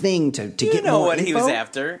something to get more info. You know what he was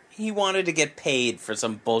after? He wanted to get paid for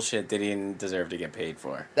some bullshit that he didn't deserve to get paid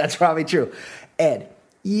for. That's probably true. Ed,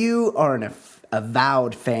 you are an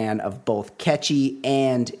avowed fan of both catchy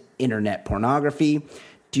and internet pornography.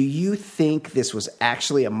 Do you think this was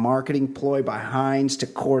actually a marketing ploy by Heinz to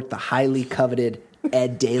court the highly coveted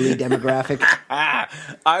Ed Daly demographic?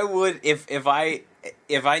 I would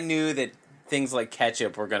if I knew that things like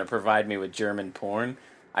ketchup were going to provide me with German porn.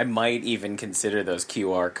 I might even consider those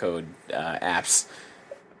QR code apps.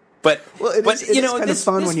 But it is kind of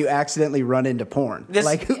fun when you accidentally run into porn.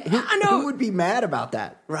 Who would be mad about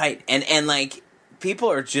that? Right, and like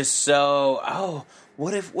people are just so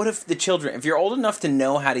what if the children, if you're old enough to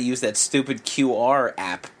know how to use that stupid QR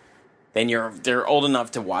app, then they're old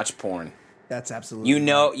enough to watch porn. That's absolutely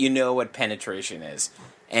you know what penetration is,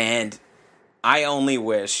 and I only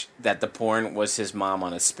wish that the porn was his mom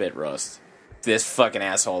on a spit roast. This fucking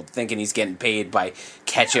asshole thinking he's getting paid by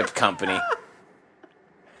ketchup company.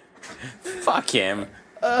 Fuck him.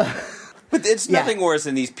 But it's nothing worse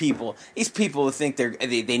than these people. These people who think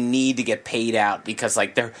they need to get paid out because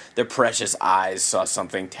like their precious eyes saw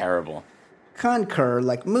something terrible. Concur,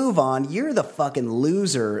 move on. You're the fucking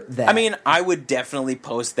loser that... I mean, I would definitely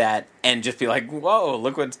post that and just be like, whoa,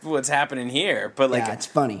 look what's happening here. But like, yeah, it's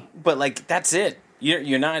funny. But like, that's it.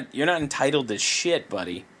 You're not entitled to shit,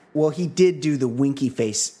 buddy. Well, he did do the winky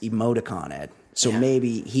face emoticon, Ed. So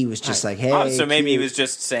maybe he was just like, hey... Oh, so maybe he was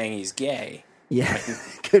just saying he's gay. Yeah,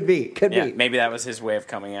 could be. Maybe that was his way of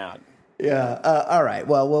coming out. Yeah, all right.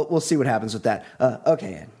 Well, we'll see what happens with that.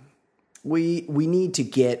 Okay, Ed. We need to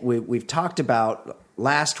get... We've talked about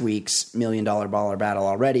last week's $1 Million Baller Battle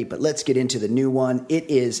already, but let's get into the new one. It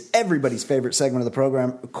is everybody's favorite segment of the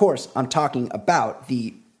program. Of course, I'm talking about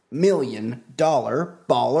the $1 Million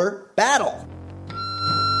Baller Battle.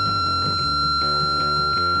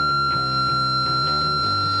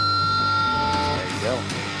 There you go.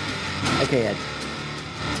 Okay, Ed.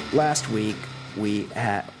 Last week, we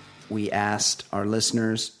asked our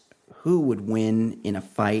listeners who would win in a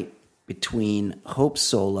fight between Hope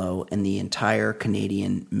Solo and the entire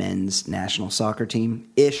Canadian men's national soccer team.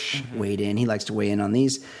 Ish weighed in. He likes to weigh in on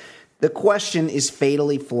these. The question is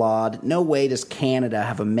fatally flawed. No way does Canada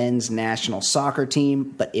have a men's national soccer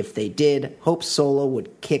team, but if they did, Hope Solo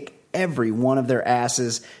would kick every one of their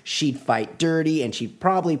asses. She'd fight dirty, and she'd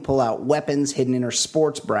probably pull out weapons hidden in her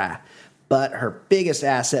sports bra. But her biggest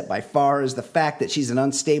asset by far is the fact that she's an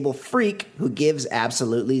unstable freak who gives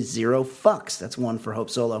absolutely zero fucks. That's one for Hope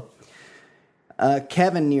Solo.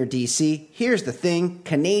 Kevin near DC, here's the thing.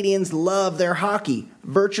 Canadians love their hockey.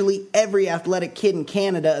 Virtually every athletic kid in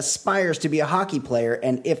Canada aspires to be a hockey player,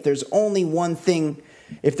 and if there's one thing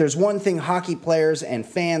hockey players and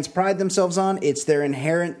fans pride themselves on, it's their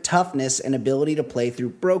inherent toughness and ability to play through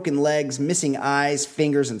broken legs, missing eyes,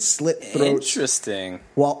 fingers, and slit throats. Interesting.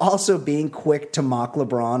 While also being quick to mock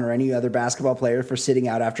LeBron or any other basketball player for sitting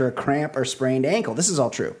out after a cramp or sprained ankle. This is all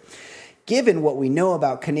true. Given what we know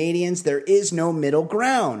about Canadians, there is no middle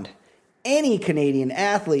ground. Any Canadian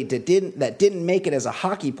athlete that didn't make it as a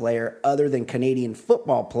hockey player, other than Canadian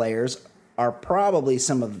football players, are probably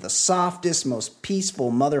some of the softest, most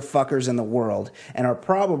peaceful motherfuckers in the world, and are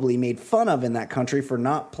probably made fun of in that country for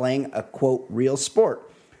not playing a, quote, real sport.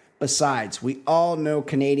 Besides, we all know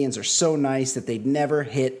Canadians are so nice that they'd never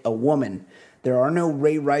hit a woman. There are no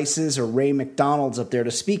Ray Rices or Ray McDonalds up there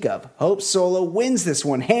to speak of. Hope Solo wins this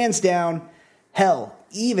one, hands down. Hell,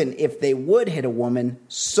 even if they would hit a woman,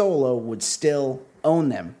 Solo would still Own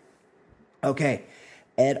them. Okay.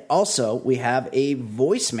 And also, we have a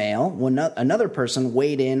voicemail. Another person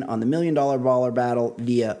weighed in on the $1 Million Baller Battle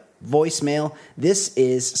via voicemail. This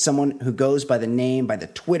is someone who goes by the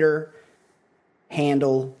Twitter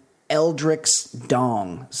handle Eldrix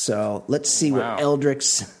Dong. So let's see what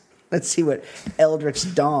Eldrix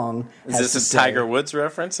Dong has to say. Is this a Tiger Woods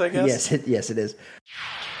reference, I guess? Yes, it is.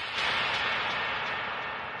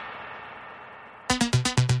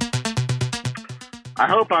 I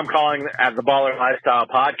hope I'm calling at the Baller Lifestyle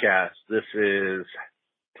Podcast. This is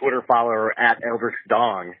Twitter follower at Eldrix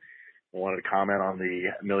Dong. I wanted to comment on the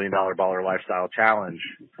 $1 Million Baller Lifestyle Challenge.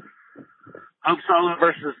 Hope Solo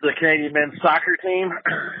versus the Canadian men's soccer team.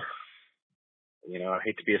 You know, I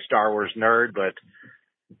hate to be a Star Wars nerd, but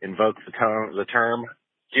invoke the term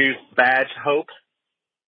Juice Badge Hope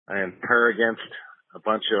and her against a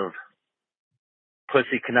bunch of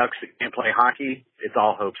pussy Canucks that can't play hockey. It's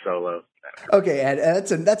all Hope Solo. Okay, Ed,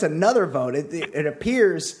 that's another vote. It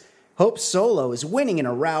appears Hope Solo is winning in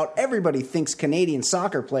a rout. Everybody thinks Canadian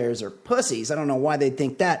soccer players are pussies. I don't know why they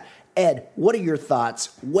think that. Ed, what are your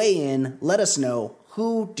thoughts? Weigh in. Let us know.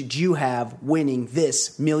 Who did you have winning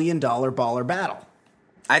this $1 Million Baller Battle?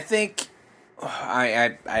 I think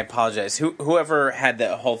I apologize. Whoever had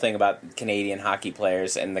the whole thing about Canadian hockey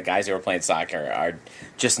players and the guys who are playing soccer are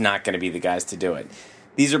just not going to be the guys to do it.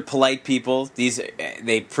 These are polite people.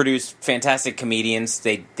 They produce fantastic comedians.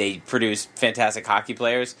 They produce fantastic hockey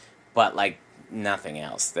players, but like nothing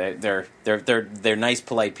else. They're nice,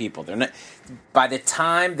 polite people. They're not. By the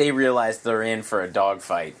time they realize they're in for a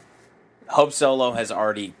dogfight, Hope Solo has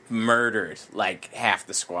already murdered like half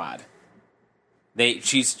the squad.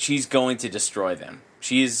 She's going to destroy them.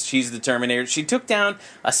 She's the Terminator. She took down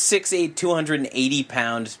a 6'8",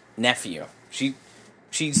 280-pound nephew.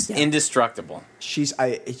 She's indestructible.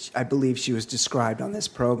 I believe she was described on this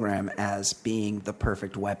program as being the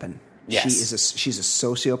perfect weapon. Yes. She's a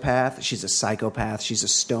sociopath. She's a psychopath. She's a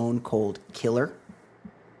stone cold killer.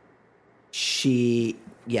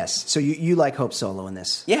 Yes. So you like Hope Solo in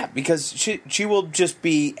this? Yeah, because she will just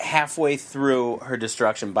be halfway through her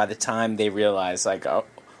destruction by the time they realize, like,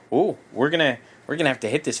 we're gonna have to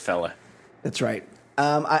hit this fella. That's right.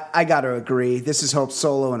 I got to agree. This is Hope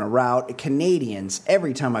Solo in a rout. Canadians,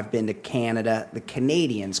 every time I've been to Canada, the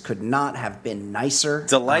Canadians could not have been nicer.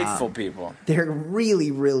 Delightful people. They're really,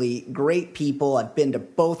 really great people. I've been to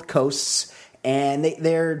both coasts, and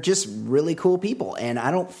they're just really cool people. And I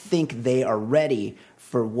don't think they are ready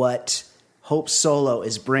for what Hope Solo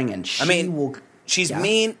is bringing. She's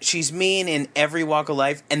mean. She's mean in every walk of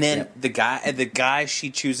life. And then the guy she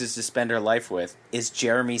chooses to spend her life with is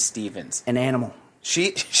Jeremy Stevens, an animal.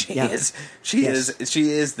 She is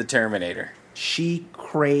the Terminator. She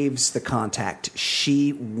craves the contact.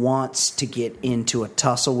 She wants to get into a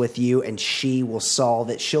tussle with you, and she will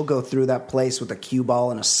solve it. She'll go through that place with a cue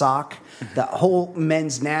ball and a sock. The whole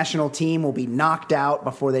men's national team will be knocked out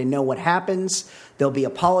before they know what happens. They'll be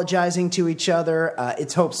apologizing to each other.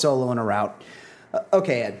 It's Hope Solo in a rout.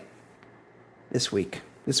 Okay, Ed. This week's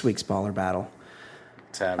Baller Battle.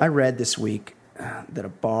 I read this week that a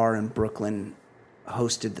bar in Brooklyn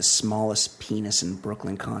hosted the smallest penis in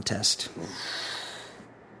Brooklyn contest.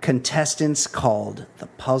 Contestants called the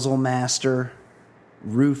Puzzle Master,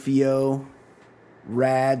 Rufio,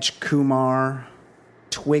 Raj Kumar,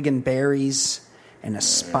 Twig and Berries, and a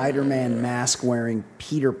Spider-Man mask-wearing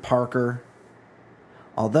Peter Parker.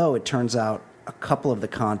 Although it turns out a couple of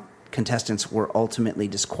the contestants were ultimately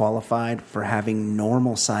disqualified for having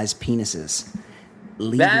normal-sized penises.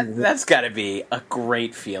 That's got to be a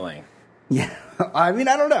great feeling. Yeah, I mean,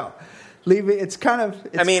 I don't know. It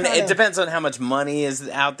depends on how much money is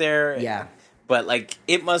out there. Yeah. But, like,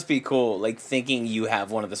 it must be cool, like, thinking you have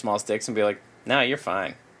one of the small sticks and be like, no, you're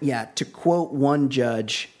fine. Yeah, to quote one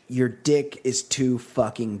judge, your dick is too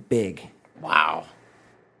fucking big. Wow.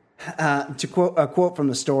 To quote a quote from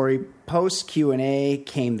the story, post Q&A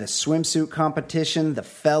came the swimsuit competition. The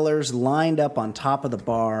fellers lined up on top of the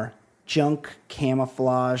bar, junk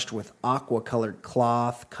camouflaged with aqua-colored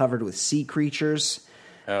cloth covered with sea creatures.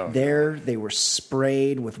 Oh. There, they were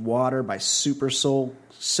sprayed with water by Super Soul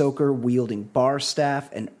Soaker wielding bar staff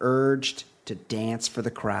and urged to dance for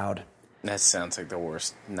the crowd. That sounds like the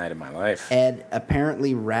worst night of my life. Ed,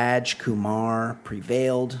 apparently Raj Kumar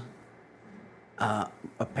prevailed.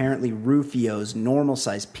 Apparently Rufio's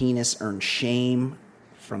normal-sized penis earned shame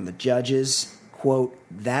from the judges. Quote,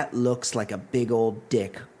 "That looks like a big old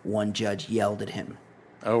dick," one judge yelled at him.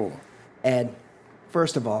 Oh. Ed,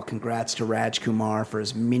 first of all, congrats to Raj Kumar for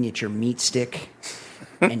his miniature meat stick.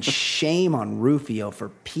 And shame on Rufio for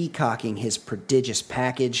peacocking his prodigious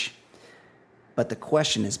package. But the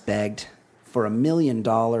question is begged, for $1 million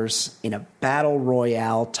in a battle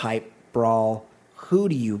royale type brawl. Who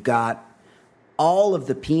do you got? All of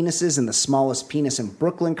the penises in the smallest penis in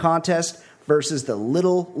Brooklyn contest versus the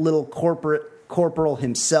little corporal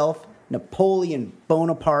himself, Napoleon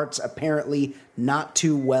Bonaparte's apparently not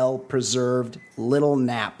too well preserved little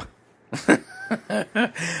nap.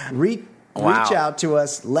 Reach out to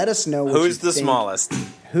us. Let us know what who's you the think. smallest.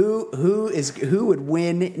 Who would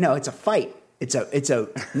win? No, it's a fight. It's a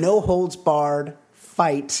no holds barred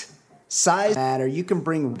fight. Size matter. You can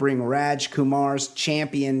bring Raj Kumar's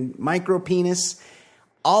champion micro penis.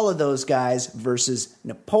 All of those guys versus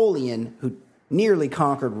Napoleon, who nearly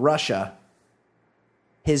conquered Russia.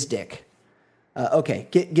 His dick. Okay,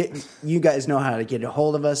 get you guys know how to get a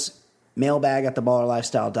hold of us. Mailbag at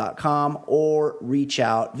theballerlifestyle.com or reach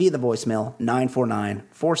out via the voicemail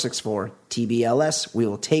 949-464-TBLS. We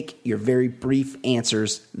will take your very brief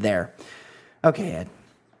answers there. Okay, Ed.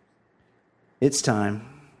 It's time.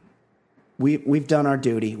 We've done our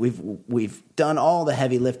duty. We've done all the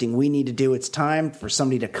heavy lifting we need to do. It's time for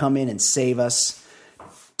somebody to come in and save us,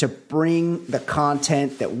 to bring the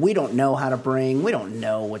content that we don't know how to bring. We don't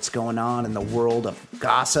know what's going on in the world of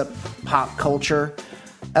gossip, pop culture.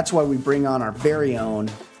 That's why we bring on our very own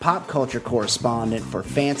pop culture correspondent for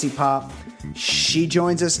Fancy Pop. She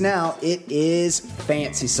joins us now. It is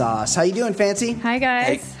Fancy Sauce. How you doing, Fancy? Hi,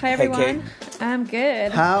 guys. Hi, everyone. Kate. I'm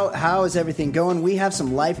good. How is everything going? We have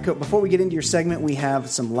some life before we get into your segment. We have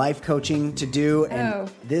some life coaching to do, and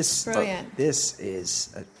brilliant. This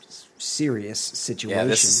is a serious situation. Yeah,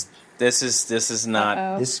 this is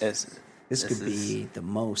not. This could be the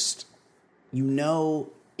most.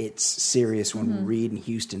 It's serious when Reed in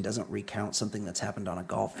Houston doesn't recount something that's happened on a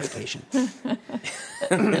golf vacation.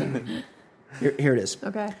 Here it is.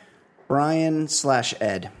 Okay.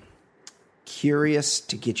 Brian/Ed, curious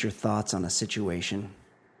to get your thoughts on a situation.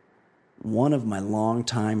 One of my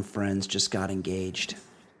longtime friends just got engaged.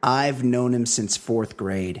 I've known him since 4th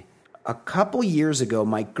grade. A couple years ago,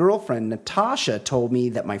 my girlfriend Natasha told me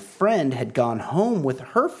that my friend had gone home with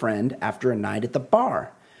her friend after a night at the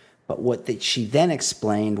bar. But what she then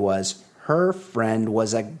explained was her friend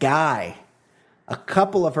was a guy. A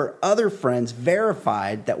couple of her other friends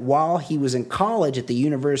verified that while he was in college at the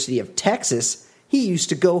University of Texas, he used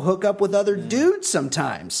to go hook up with other dudes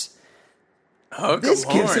sometimes. This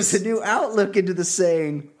gives us a new outlook into the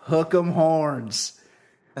saying, hook 'em horns.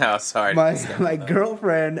 Oh, sorry. My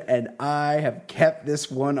girlfriend and I have kept this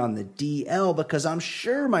one on the DL because I'm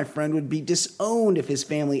sure my friend would be disowned if his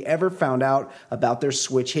family ever found out about their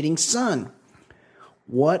switch-hitting son.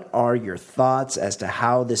 What are your thoughts as to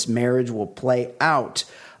how this marriage will play out?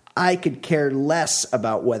 I could care less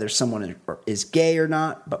about whether someone is gay or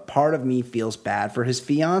not, but part of me feels bad for his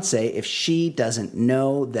fiance if she doesn't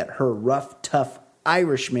know that her rough, tough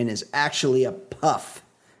Irishman is actually a puff.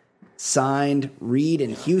 Signed, Reed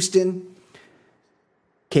in Houston.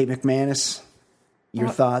 Kate McManus, your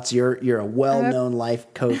thoughts? You're a well-known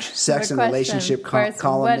life coach, sex and relationship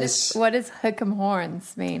columnist. What does hook 'em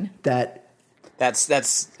horns mean? That's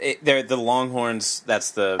they're the Longhorns.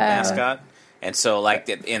 That's the mascot, and so like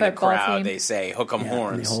in the crowd team. they say "hook 'em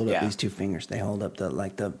horns." They hold up these two fingers. They hold up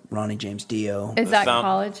the Ronnie James Dio. Is that thumb.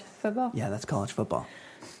 college football? Yeah, that's college football.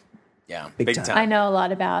 Yeah, Big time. I know a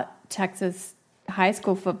lot about Texas high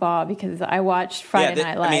school football because I watched Friday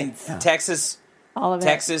Night Lights. Texas, all of it.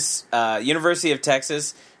 Texas, University of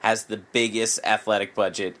Texas has the biggest athletic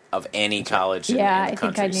budget of any college in the country.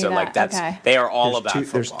 think I knew so like that. that's Okay. they are all about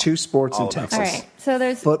football. There's two sports in Texas. All right, so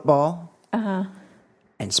there's Football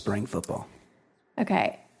and spring football.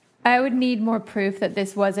 okay. I would need more proof that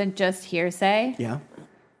this wasn't just hearsay. Yeah.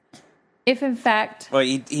 If in fact, Well,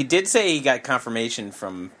 he did say he got confirmation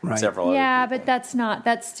from several other yeah, people. but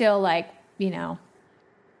that's still like,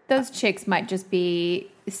 those chicks might just be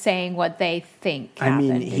saying what they think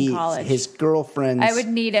happened in college. His girlfriend's I would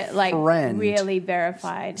need it like friend really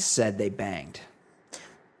verified. said they banged.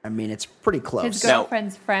 I mean, it's pretty close. His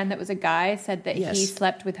girlfriend's friend that was a guy said that Yes. he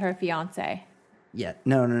slept with her fiance. Yeah.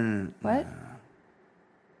 No. What?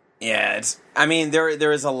 Yeah,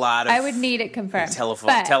 there is a lot of I would need it confirmed.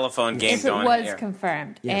 telephone game if going it was here.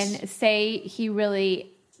 confirmed, Yes. and say he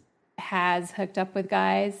really has hooked up with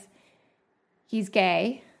guys, he's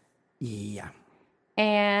gay, Yeah.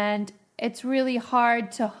 and it's really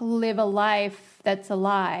hard to live a life that's a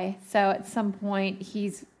lie. So at some point,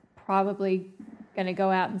 he's probably going to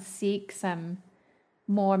go out and seek some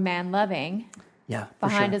more man-loving Yeah. for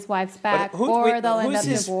behind sure. his wife's back, who- or wait, they'll end who's up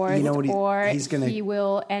his- divorced, You know what or he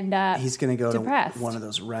will end up He's going to go depressed. to one of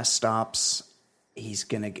those rest stops. He's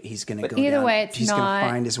going to go either down. way, it's he's not- going to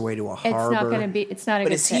find his way to a harbor. It's not going to be. It's not a But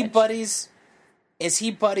good is he pitch. buddies? Is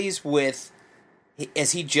he buddies with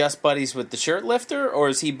Is he just buddies with the shirt lifter, or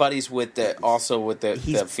is he buddies with the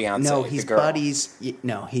fiance? No, he's the girl? buddies.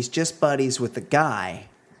 No, he's just buddies with the guy,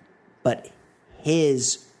 but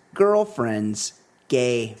his girlfriend's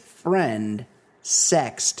gay friend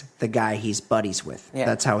sexed the guy he's buddies with. Yeah.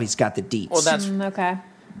 That's how he's got the deets. Well, that's Okay.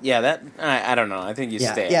 yeah. That I don't know. I think you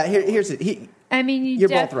stay. Yeah. Here's it. I mean, you You're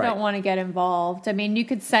both definitely right. don't want to get involved. I mean, you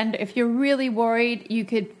could send, if you're really worried, you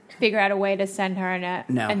could figure out a way to send her an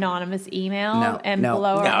anonymous email and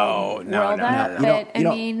blow her world up. But, I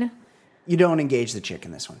mean, you don't engage the chick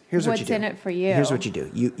in this one. Here's what you do. What's in it for you? Here's what you do.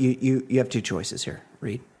 You have two choices here,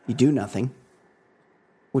 Reed. You do nothing,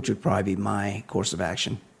 which would probably be my course of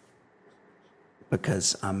action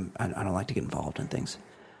because I don't like to get involved in things.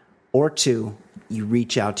 Or two, you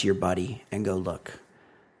reach out to your buddy and go, look,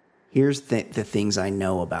 here's the things I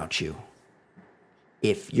know about you.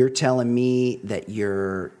 If you're telling me that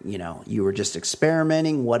you were just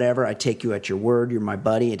experimenting, whatever, I take you at your word. You're my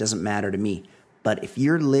buddy. It doesn't matter to me. But if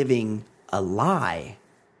you're living a lie,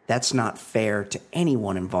 that's not fair to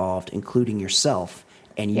anyone involved, including yourself.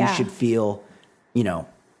 And you should feel,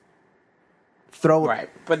 throw it. Right,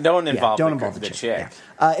 but don't involve the chick. chick.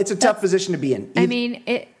 Yeah. It's a tough position to be in. I mean,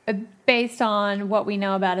 based on what we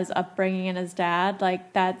know about his upbringing and his dad,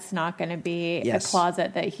 like that's not going to be a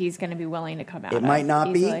closet that he's going to be willing to come out of. It might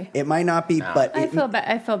not easily. be. It might not be. No. But I feel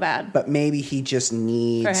bad. But maybe he just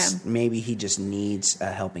needs. For him. Maybe he just needs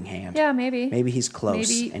a helping hand. Yeah, maybe. Maybe he's close.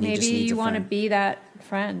 Maybe and he just needs you a want to friend. be that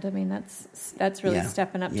friend. I mean, that's really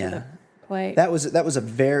stepping up to the plate. That was a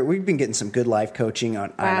very. We've been getting some good life coaching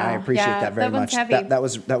on. And I appreciate that very much. Heavy. That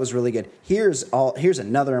was really good. Here's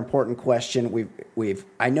another important question.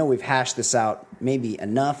 I know we've hashed this out maybe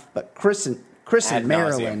enough, but Chris in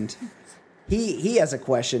Maryland, he has a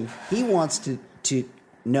question. He wants to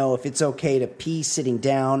know if it's okay to pee sitting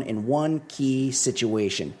down in one key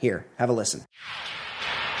situation. Here, have a listen.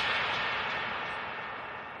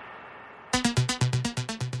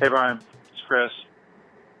 Hey, Brian. It's Chris.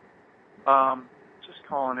 Just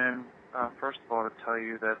calling in, first of all, to tell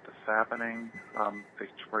you that the fappening,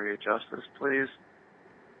 Victoria Justice, please.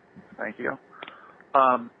 Thank you.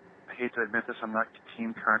 I hate to admit this, I'm not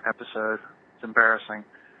team current episode. It's embarrassing.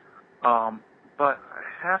 But I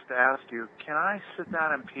have to ask you, can I sit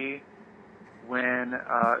down and pee when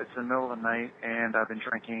it's the middle of the night and I've been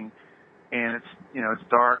drinking and it's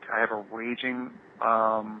dark, I have a raging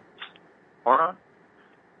aura?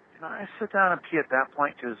 Can I sit down and pee at that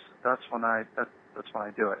point? Because that's when I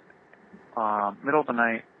do it. Middle of the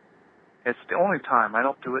night. It's the only time. I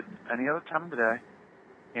don't do it any other time of the day.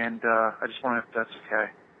 And I just wonder if that's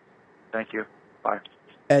okay. Thank you. Bye.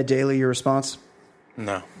 Ed Daly, your response?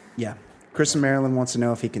 No. Yeah. Chris in Maryland wants to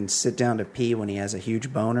know if he can sit down to pee when he has a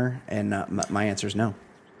huge boner, and my answer is no.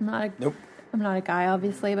 Nope. I'm not a guy,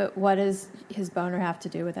 obviously, but what does his boner have to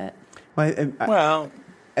do with it? Well,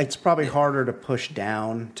 it's probably harder to push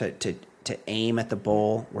down to aim at the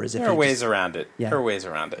bowl, whereas if there are ways around it. Yeah. There are ways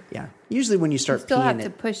around it. Yeah. Usually when you start You still peeing have to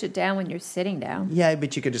it, push it down when you're sitting down. yeah,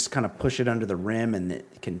 but you could just kind of push it under the rim and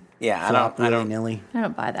it can flop I don't- willy-nilly. I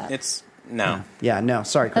don't buy that. It's no. Yeah, no,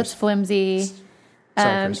 sorry, Chris. That's flimsy.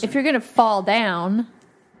 Sorry, Chris. If you're going to fall down,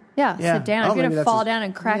 Yeah. sit down. Oh, If you're maybe going to that's fall a- down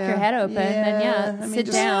and crack yeah, your head open, then I mean, sit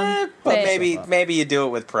just- down. But maybe you do it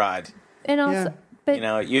with pride. And also, Yeah. but You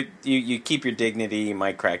know, you keep your dignity. You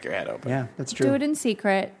might crack your head open. Yeah, that's true. do it in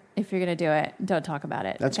secret. If you're going to do it, don't talk about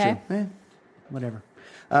it. That's okay? true. Whatever.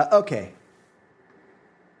 Okay.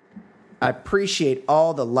 I appreciate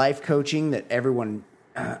all the life coaching that everyone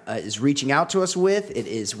is reaching out to us with.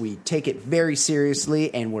 We take it very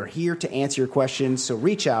seriously, and we're here to answer your questions. So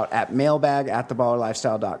reach out at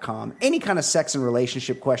mailbag@theballerlifestyle.com. Any kind of sex and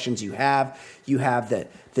relationship questions you have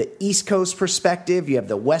the East Coast perspective, you have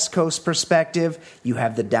the West Coast perspective, you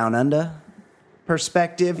have the Down Under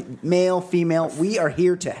perspective, male, female. We are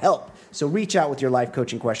here to help. So reach out with your life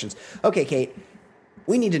coaching questions. Okay, Kate,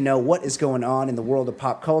 we need to know what is going on in the world of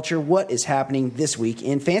pop culture. What is happening this week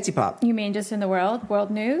in Fancy Pop? You mean just in the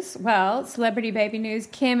world news? Well, celebrity baby news.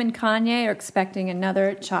 Kim and Kanye are expecting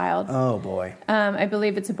another child. Oh, boy. I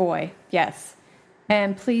believe it's a boy. Yes.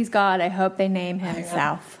 And please God, I hope they name him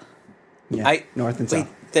South. Yeah, North and South.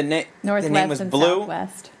 The name was and Blue.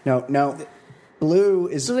 Southwest. No. Blue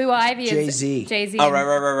is Blue Ivy Jay-Z. is Jay-Z. Oh,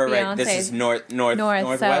 right. This Beyonce's is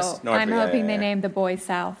northwest. So I'm hoping they name the boy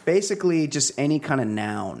South. Basically, just any kind of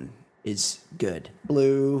noun is good.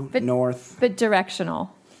 Blue, north. But directional.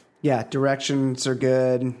 Yeah, directions are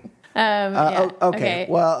good. Okay.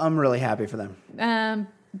 Well, I'm really happy for them.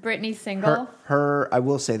 Britney's single. I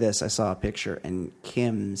will say this. I saw a picture, and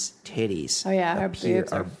Kim's titties Her appear,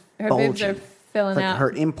 boobs are her boobs are bulging. filling It's like out. her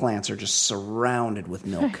implants are just surrounded with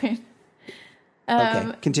milk. Right. But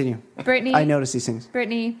Okay, continue. Brittany. I noticed these things.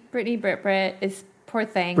 Brittany Brit is poor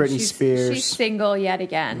thing. Britney Spears. She's single yet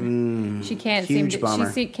again. She can't seem huge to.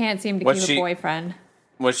 bummer. She can't seem to Was keep she- a boyfriend.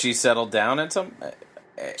 Was she settled down at some?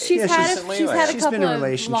 She's had a she's couple been in of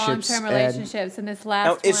relationships, long-term Ed. relationships, and this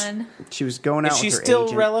last is- one. She was going out Is she with her still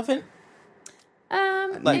agent. relevant?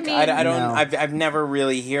 Like I mean, I don't. No. I've never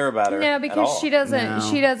really hear about her. no, at because all. she doesn't.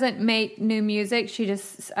 No. She doesn't make new music. She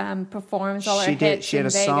just performs all her She did. hits. She had in a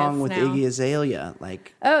Vegas song with now. Iggy Azalea,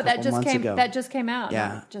 like Oh, that just came. ago. That just came out.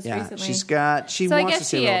 yeah, just yeah. recently. She's got. She So I wants to guess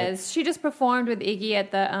stay she relevant. is. She just performed with Iggy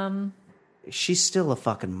at the. She's still a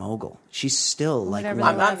fucking mogul. She's still like. Whatever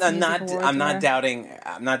I'm the not. last I'm not. music I'm not awards doubting.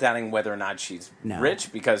 I'm not doubting whether or not she's No.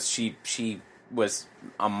 rich because she was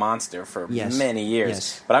a monster for Yes. many years.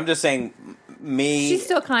 Yes. But I'm just saying, me. She's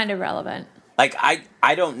still kind of relevant. Like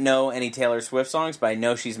I don't know any Taylor Swift songs, but I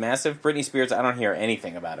know she's massive. Britney Spears, I don't hear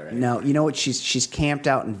anything about her anymore. No, you know what? She's camped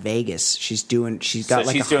out in Vegas. She's got So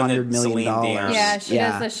like she's doing the $100 million Celine Dion. Yeah, she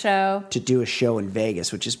does the show. to do a show in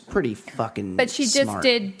Vegas, which is pretty fucking. But she smart. just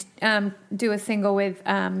did do a single with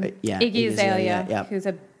Iggy Azalea, yep. who's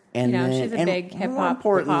a And she's a and big hip more hop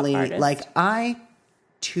importantly, artist. like I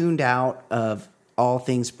tuned out of all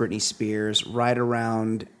things Britney Spears right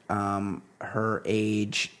around her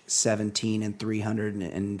age 17 and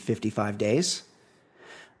 355 days.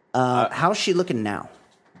 How's she looking now?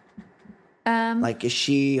 Like, is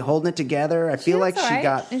she holding it together? I feel like looks she alright.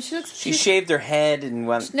 got. And she looks. She shaved her head and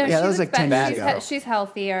went. No, Yeah, she that was looks like 10 better. years She's, ago. she's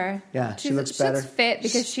healthier. Yeah, she looks She better. looks fit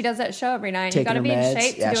because she does that show every night. You taking got to her be meds. in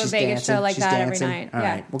shape Yeah, to do a she's Vegas dancing. show like She's that dancing. every night. All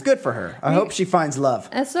yeah. right. Well, good for her. I hope she finds love.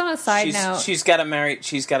 And so on a side note, She's got to marry.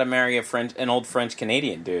 She's got to marry an old French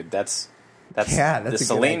Canadian dude. That's Yeah, the that's a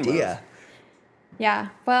Celine good idea. move. yeah.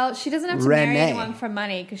 Well, she doesn't have to Renee. marry anyone for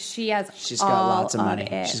money because she has. She's got lots of money.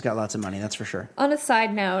 It. She's got lots of money. That's for sure. On a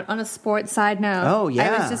side note, on a sports side note, Oh, yeah.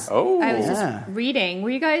 I was Yeah. just reading. Were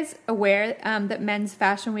you guys aware that Men's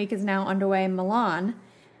Fashion Week is now underway in Milan,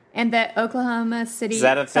 and that Oklahoma City Is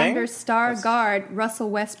that a thing? Thunder star guard Russell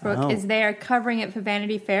Westbrook Oh. is there covering it for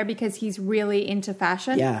Vanity Fair because he's really into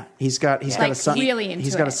fashion? Yeah, he's got Like, a sun. really into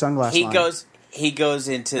he's got a it. sunglass He line. goes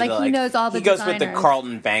into Like, the he knows all the he goes with the designers.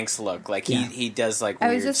 Carlton Banks look. Like Yeah. he does like I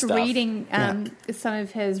weird was just stuff. reading some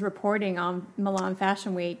of his reporting on Milan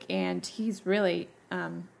Fashion Week, and he's really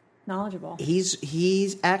knowledgeable.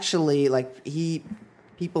 He's actually like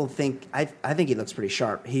people think I think he looks pretty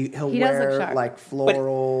sharp. He'll He does look wear sharp. like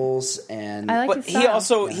florals and I like But his he style.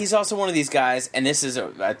 also he's also one of these guys, and this is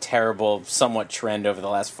a terrible, somewhat trend over the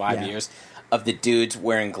last 5 Yeah. years of the dudes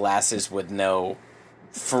wearing glasses with no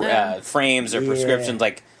frames or Yeah. prescriptions.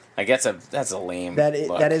 Like that's a lame.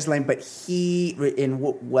 look. that is lame. But he in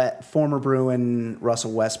what former Bruin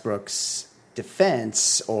Russell Westbrook's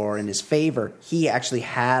defense or in his favor, he actually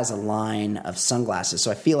has a line of sunglasses.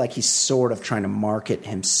 So I feel like he's sort of trying to market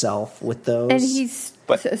himself with those. And he's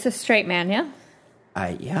it's a straight man, yeah?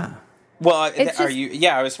 yeah. Well, It's are just you?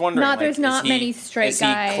 Yeah, I was wondering. not- there's is not he- many straight is he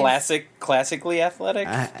guys. classically athletic?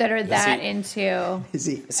 That are that he- into Is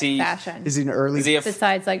he is he? fashion. is he an early Is he a?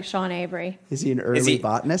 Besides, like, Sean Avery. is he an early he-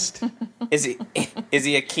 botanist? Is he? Is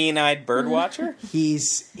he a keen-eyed bird watcher?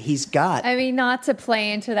 He's got I mean, not to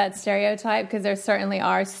play into that stereotype, because there certainly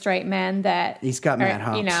are straight men that He's got mad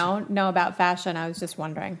hops. know about fashion. I was just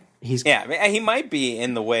wondering. he's Yeah, I mean, he might be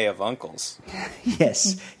in the way of uncles.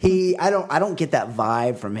 yes. I don't get that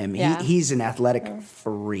vibe from him. Yeah. He's an athletic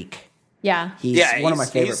freak. Yeah. He's one of my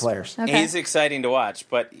favorite players. Okay. He's exciting to watch,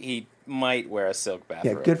 but he might wear a silk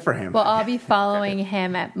bathrobe. Yeah, good for him. Well, I'll be following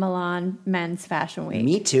him at Milan Men's Fashion Week.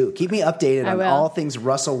 Me too. Keep me updated I on will. all things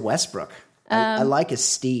Russell Westbrook. I like his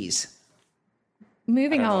steez. I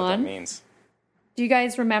Moving don't know what that on. means. Do you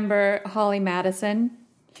guys remember Holly Madison,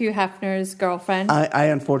 Hugh Hefner's girlfriend? I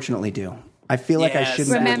unfortunately do. I feel like I Yes.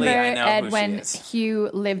 shouldn't. Remember, I know who Ed, she when is. Hugh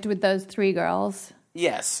lived with those three girls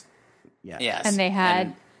Yes. Yeah. Yes. and they had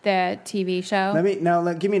And the TV show? Give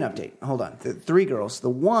me an update. Hold on. The three girls. The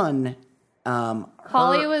one.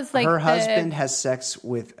 Holly was like her the- husband has sex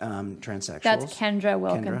with transsexuals. That's Kendra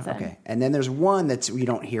Wilkinson. Okay, and then there's one that's we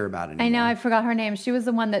don't hear about anymore. I know, I forgot her name. She was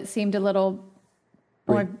the one that seemed a little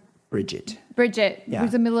more Bridget. Bridget, Yeah.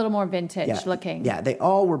 who's a little more vintage Yeah, looking. Yeah, they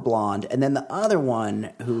all were blonde, and then the other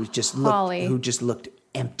one who just Holly. looked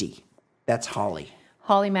empty. That's Holly.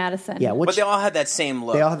 Holly Madison. Yeah, but they all had that same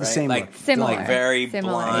look. They all had the right? same like, look. Similar. like very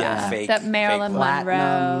Similar, blonde, yeah. fake. That Marilyn fake look. Monroe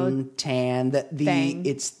platinum tan. thing.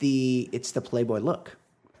 It's the Playboy look.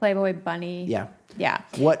 Playboy bunny. Yeah. Yeah.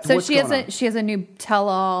 What's she has going on? she has a new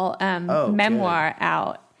tell-all memoir good.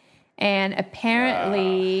 out, and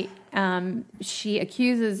apparently she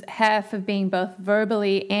accuses Hef of being both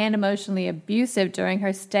verbally and emotionally abusive during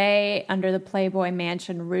her stay under the Playboy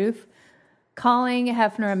Mansion roof, calling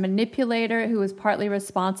Hefner a manipulator who was partly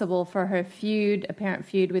responsible for her apparent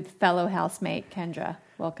feud with fellow housemate Kendra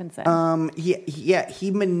Wilkinson.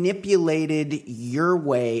 He manipulated your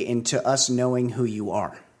way into us knowing who you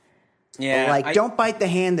are. Yeah, don't bite the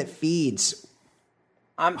hand that feeds.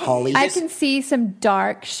 Holly, I can see some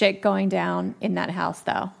dark shit going down in that house,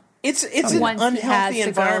 though. It's an unhealthy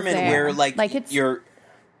environment where it's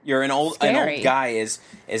you're an old guy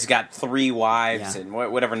is got 3 wives and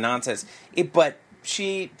whatever nonsense. But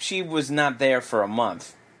she was not there for a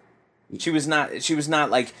month. She was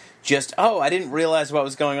not like just I didn't realize what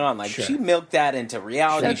was going on. Like she milked that into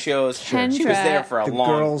reality shows. Kendra, she was there for a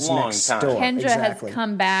long time. Kendra has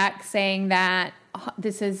come back saying that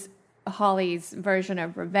this is Holly's version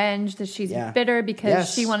of revenge, that she's bitter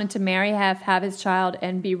because she wanted to marry have his child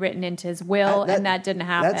and be written into his will, and that didn't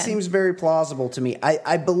happen. That seems very plausible to me.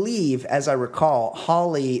 I believe, as I recall,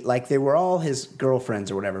 Holly, they were all his girlfriends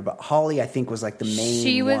or whatever, but Holly, I think, was the main one.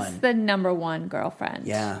 She was the number one girlfriend.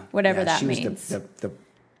 Yeah. Whatever that means. She was the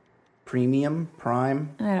prime.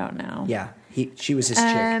 I don't know. Yeah. She was his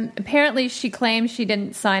chick. Apparently, she claims she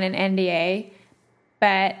didn't sign an NDA,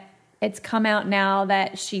 but it's come out now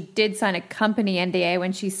that she did sign a company NDA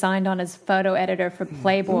when she signed on as photo editor for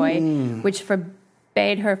Playboy, which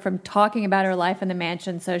forbade her from talking about her life in the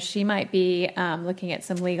mansion. So she might be looking at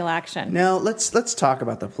some legal action. Now, let's talk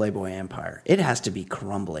about the Playboy empire. It has to be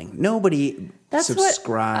crumbling. Nobody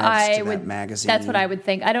subscribes to that magazine. That's what I would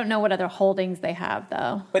think. I don't know what other holdings they have,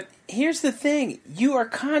 though. But here's the thing. You are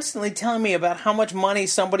constantly telling me about how much money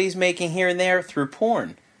somebody's making here and there through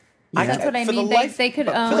porn. That's what I mean. They could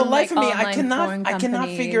own for the life of me, I cannot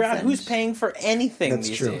figure out who's paying for anything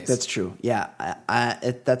these days. That's true. Yeah,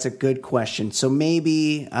 that's a good question. So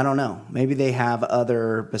maybe, I don't know, maybe they have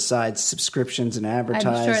other, besides subscriptions and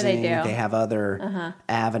advertising, I'm sure they do. They have other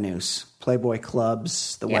avenues. Playboy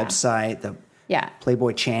clubs, the website, the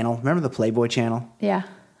Playboy channel. Remember the Playboy channel? Yeah,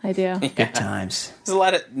 I do. Good times. There's a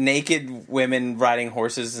lot of naked women riding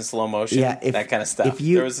horses in slow motion. Yeah, that kind of stuff.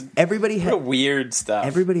 There was weird stuff.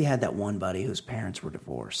 Everybody had that one buddy whose parents were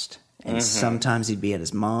divorced. And sometimes he'd be at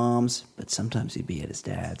his mom's, but sometimes he'd be at his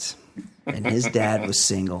dad's. And his dad was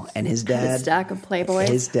single. And his dad... A stack of Playboys.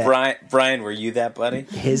 His dad, Brian, were you that buddy?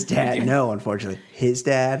 His dad... No, unfortunately. His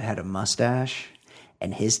dad had a mustache.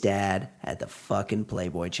 And his dad had the fucking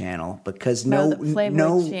Playboy channel because no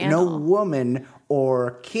woman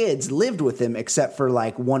or kids lived with him except for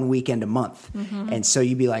 1 weekend a month. And so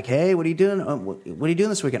you'd be like, hey, what are you doing? What are you doing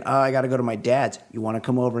this weekend? Oh, I got to go to my dad's. You want to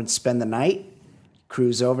come over and spend the night?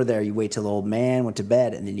 Cruise over there. You wait till the old man went to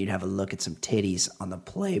bed, and then you'd have a look at some titties on the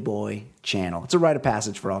Playboy channel. It's a rite of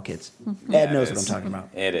passage for all kids. Ed knows what I'm talking about.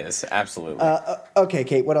 It is, absolutely. Okay,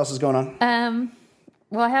 Kate, what else is going on?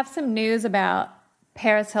 Well, I have some news about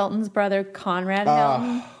Paris Hilton's brother, Conrad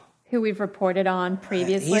Hilton, who we've reported on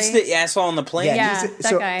previously. He's the asshole on the plane? Yeah,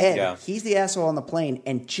 that guy. Ed, he's the asshole on the plane.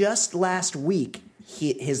 And just last week,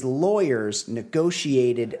 his lawyers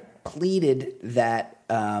pleaded that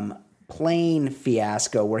plane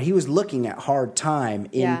fiasco where he was looking at hard time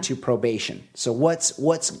into probation. So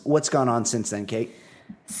what's gone on since then, Kate?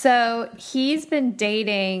 So he's been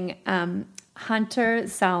dating Hunter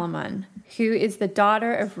Salomon, who is the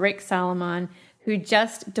daughter of Rick Salomon, who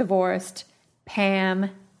just divorced Pam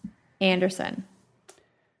Anderson.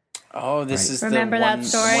 Oh, this is Remember the that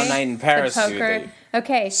story? One Night in Paris. The poker.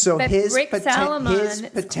 Okay, so but his Rick Salomon's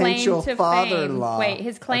potential father-in-law.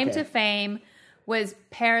 His claim to fame was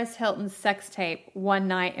Paris Hilton's sex tape, One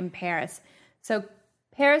Night in Paris. So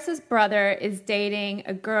Paris's brother is dating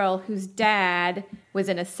a girl whose dad was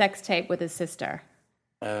in a sex tape with his sister.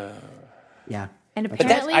 Yeah. And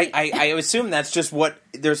apparently, I assume that's just what.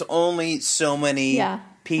 There's only so many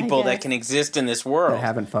people that can exist in this world. That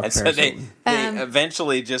haven't fucked and so they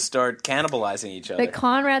eventually just start cannibalizing each other. But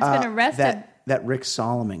Conrad's been arrested. That Rick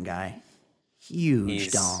Solomon guy,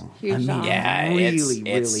 huge dong. Dong. Yeah,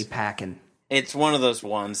 really packing. It's one of those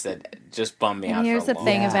ones that just bum me out. Here's the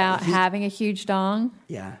thing about having a huge dong.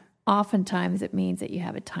 Yeah. Oftentimes it means that you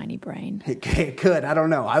have a tiny brain. It could. I don't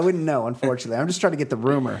know. I wouldn't know, unfortunately. I'm just trying to get the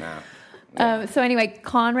rumor. No. So anyway,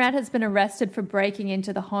 Conrad has been arrested for breaking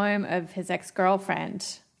into the home of his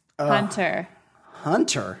ex-girlfriend, Hunter.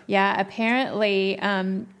 Hunter? Yeah, apparently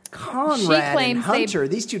Conrad and Hunter,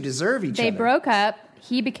 these two deserve each other. They broke up.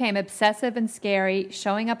 He became obsessive and scary,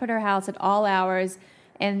 showing up at her house at all hours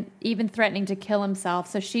and even threatening to kill himself.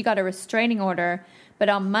 So she got a restraining order. But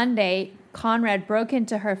on Monday, Conrad broke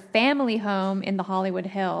into her family home in the Hollywood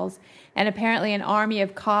Hills, and apparently an army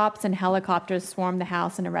of cops and helicopters swarmed the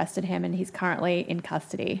house and arrested him, and he's currently in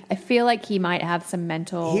custody. I feel like he might have some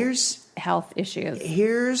mental health issues.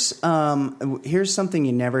 Here's something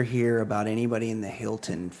you never hear about anybody in the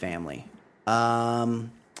Hilton family. Got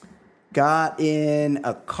in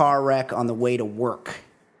a car wreck on the way to work.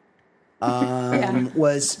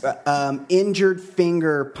 Was injured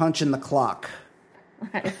finger punching the clock.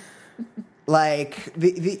 Right. Like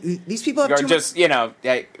these people have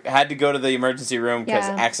had to go to the emergency room because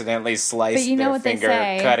accidentally sliced their finger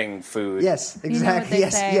cutting food. Yes, exactly.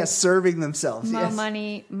 Yes, serving themselves. More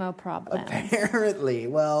money, more problems. Apparently.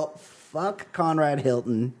 Well, fuck Conrad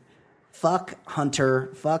Hilton. Fuck Hunter.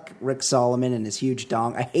 Fuck Rick Solomon and his huge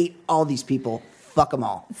dong. I hate all these people. Fuck them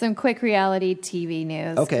all. Some quick reality TV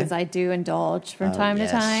news. Okay. Because I do indulge from time to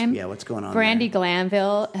time. Yeah, what's going on Brandy there?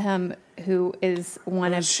 Glanville, who is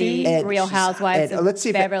one of the Real Housewives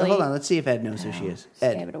of Beverly. Hold on, let's see if Ed knows who she is.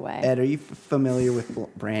 Ed, gave it away. Ed, are you familiar with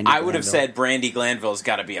Brandy I would have Glanville? said Brandy Glanville's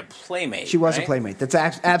got to be a playmate. She was right? a playmate. That's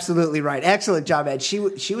absolutely right. Excellent job, Ed. She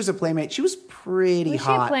was a playmate. She was pretty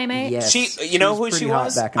hot. Was she a playmate? Yes. You know who she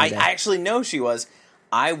was? Back in the day. I actually know she was.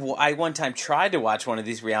 I one time tried to watch one of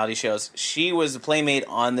these reality shows. She was a playmate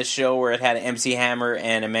on the show where it had MC Hammer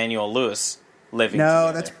and Emmanuel Lewis living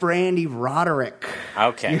together. That's Brandy Roderick.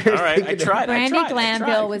 Okay, all right. I tried. Brandy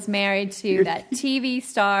Glanville was married to that TV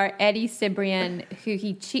star Eddie Cibrian, who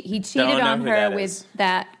he cheated on her with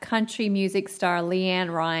that country music star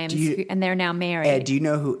Leanne Rimes, and they're now married. Ed, do you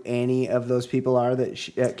know who any of those people are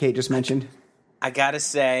that Kate just mentioned? I gotta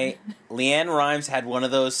say, Leanne Rimes had one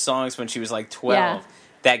of those songs when she was like 12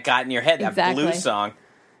 that got in your head. That blues song,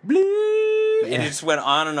 blue, and it just went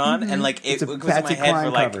on, and like it was in my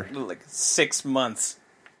head for like 6 months.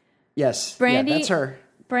 Yes, Brandy, that's her.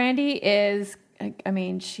 Brandy is, I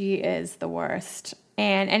mean, she is the worst.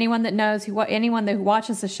 And anyone that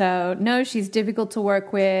watches the show knows she's difficult to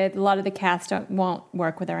work with. A lot of the cast won't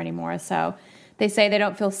work with her anymore. So they say they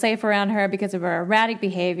don't feel safe around her because of her erratic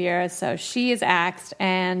behavior. So she is axed.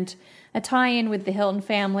 And a tie-in with the Hilton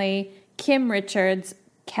family, Kim Richards,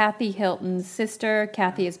 Kathy Hilton's sister.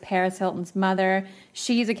 Kathy is Paris Hilton's mother.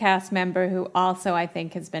 She's a cast member who also, I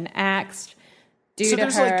think, has been axed due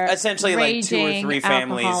to her essentially like 2 or 3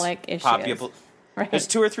 families issues. Right. There's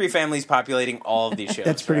 2 or 3 families populating all of these shows.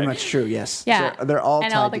 That's pretty much true. Yes. Yeah. So they're all tied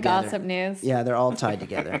and all the together. gossip news. Yeah, they're all tied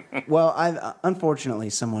together. Well, unfortunately,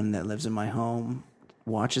 someone that lives in my home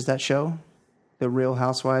watches that show, The Real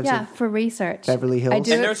Housewives. Yeah, for research. Beverly Hills. I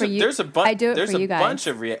do it for you. There's a bunch. I do it there's for you a guys. bunch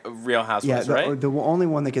of Real Housewives, right? The only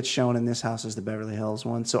one that gets shown in this house is the Beverly Hills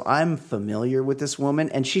one. So I'm familiar with this woman,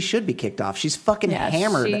 and she should be kicked off. She's fucking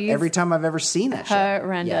hammered every time I've ever seen that show.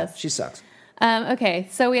 Horrendous. Yeah, she sucks. Okay,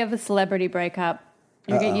 so we have a celebrity breakup.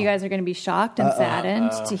 You guys are going to be shocked and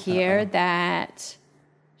saddened to hear that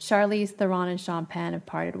Charlize Theron and Sean Penn have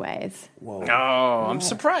parted ways. Whoa. Oh, I'm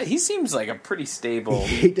surprised. He seems like a pretty stable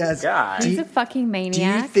He does. guy. He's a fucking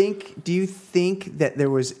maniac. Do you think that there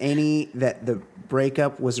was that the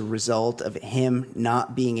breakup was a result of him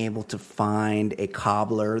not being able to find a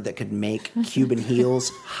cobbler that could make Cuban heels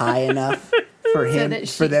high enough for him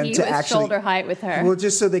for them to actually shoulder height with her? Well,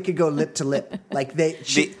 just so they could go lip to lip. Like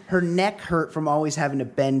her neck hurt from always having to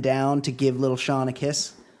bend down to give little Sean a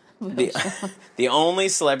kiss. The only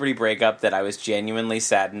celebrity breakup that I was genuinely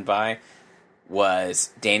saddened by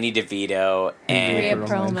was Danny DeVito and Rhea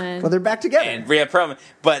Perlman. Well, they're back together. And Rhea Perlman,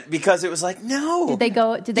 but because it was like, no, Did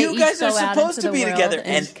they you each guys go are out supposed into to the be world together,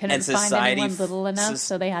 and couldn't society find anyone little enough,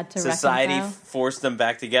 so they had to society reconcile? forced them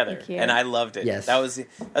back together, Thank you. and I loved it. Yes. That was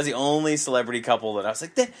the only celebrity couple that I was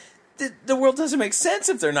like, the world doesn't make sense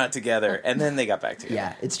if they're not together, and then they got back together.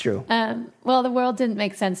 Yeah, it's true. Well, the world didn't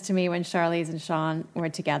make sense to me when Charlize and Sean were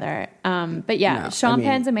together. But yeah, No, Sean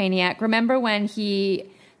Penn's a maniac. Remember when he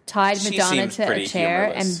tied She Madonna seems to a pretty chair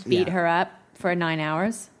humorless. and beat Yeah. her up for 9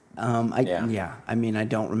 hours? I mean, I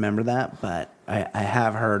don't remember that, but I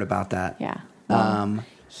have heard about that. Yeah.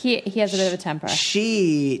 He has a bit of a temper.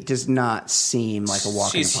 She does not seem like a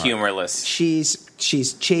walk in the She's park. humorless. She's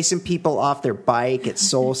chasing people off their bike at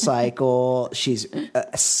Soul Cycle. She's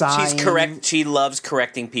sighing. She's correct. She loves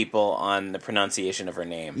correcting people on the pronunciation of her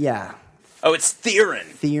name. Yeah. Oh, it's Theron.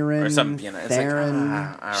 Theron. Or something. You know, it's Theron.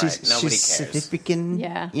 like, all right, nobody she's cares. significant.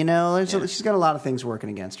 Yeah. You know, she's got a lot of things working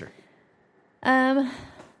against her.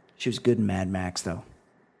 She was good in Mad Max, though.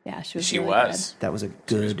 Yeah, she was. She really was. That was a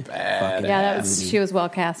good bad. fucking Good. movie. She was well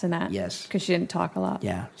cast in that. Yes. because she didn't talk a lot.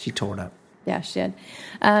 Yeah, she tore it up. Yeah, she did.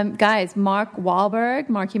 Guys,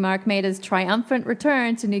 Marky Mark made his triumphant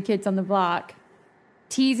return to New Kids on the Block.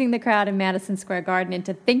 teasing the crowd in Madison Square Garden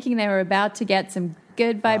into thinking they were about to get some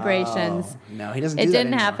good vibrations. Oh, no, he doesn't do It that didn't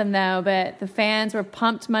anymore. happen, though, but the fans were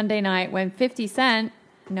pumped Monday night when 50 Cent,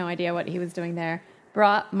 no idea what he was doing there,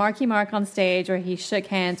 brought Marky Mark on stage where he shook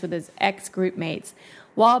hands with his ex-group mates.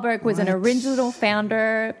 Wahlberg was an original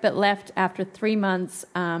founder, but left after 3 months,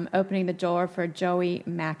 opening the door for Joey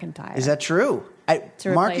McIntyre. Is that true?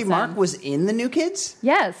 To Marky replace Mark him. was in the New Kids?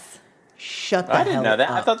 Yes. Shut the I hell didn't know that.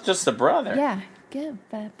 up. I thought just the brother. Yeah. Good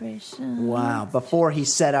vibration. Wow. Before he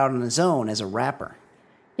set out on his own as a rapper.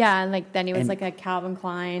 Yeah, and then he was And like a Calvin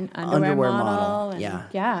Klein underwear model. And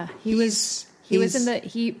yeah. He was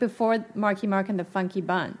in before Marky Mark and the Funky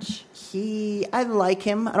Bunch. I like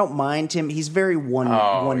him. I don't mind him. He's very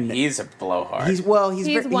one. He's a blowhard. He's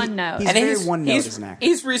He's one note. He's And very one note as an actor.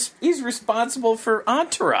 He's responsible for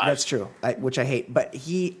Entourage. That's true. Which I hate. But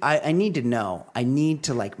I need to know. I need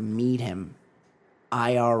to meet him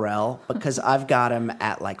IRL because I've got him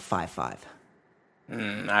at 5'5".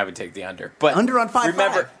 I would take the under. But under on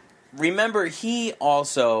 5'5". Remember, he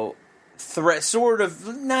also sort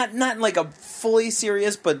of not in like a fully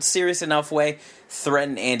serious but serious enough way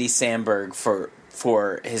threatened Andy Samberg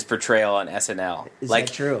for his portrayal on SNL. Is that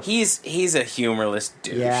true? He's a humorless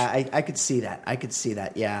douche. Yeah, I could see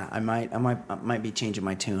that. Yeah, I might be changing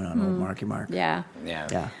my tune on old Marky Mark. Yeah.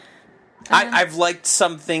 Yeah. I've liked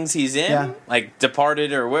some things he's in, Yeah. like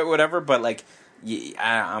Departed or whatever, but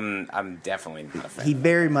I'm definitely not a fan. He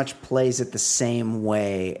very much plays it the same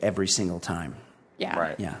way every single time. Yeah.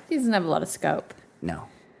 Right. Yeah. He doesn't have a lot of scope. No.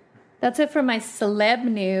 That's it for my celeb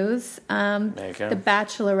news. There you go. The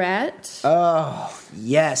Bachelorette. Oh,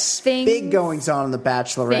 yes. Things- Big goings on in The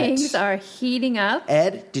Bachelorette. Things are heating up.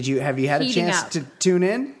 Ed, have you had a Heating chance up. to tune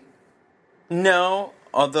in? No,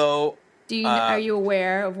 although Are you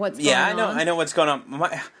aware of what's going on? I know what's going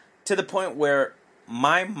on. To the point where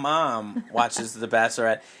my mom watches The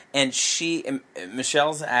Bachelorette, and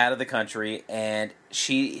Michelle's out of the country, and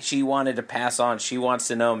she wanted to pass on. She wants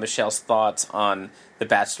to know Michelle's thoughts on The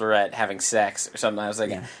Bachelorette having sex or something. I was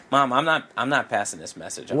like, Mom, I'm not passing this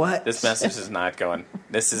message on. What? This message is not going.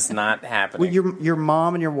 This is not happening. Well, your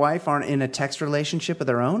mom and your wife aren't in a text relationship of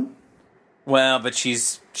their own? Well, but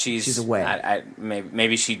she's away.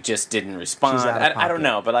 Maybe she just didn't respond. She's out of I don't pocket.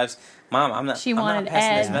 know, but Mom, I'm not. She I'm wanted not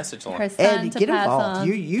passing Ed, this message along. her son, Ed, to get pass involved. on.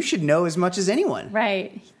 You should know as much as anyone.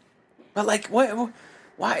 Right. But what?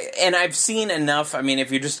 Why? And I've seen enough. I mean,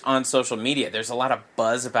 if you're just on social media, there's a lot of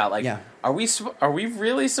buzz about are we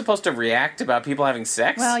really supposed to react about people having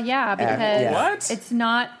sex? Well, yeah, because What? it's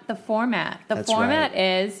not the format. The That's format right.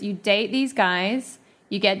 is you date these guys,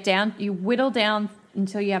 you whittle down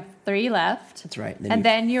until you have 3 left. That's right. And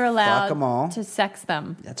then you're allowed fuck 'em all. to sex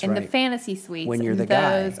them That's in the right. fantasy suites. When you're and the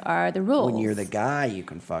guy. those are the rules. When you're the guy, you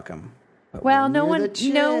can fuck them. well, no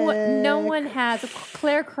one has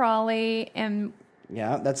Claire Crawley and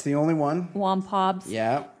Yeah, that's the only one. Wompobs.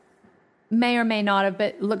 Yeah. May or may not have,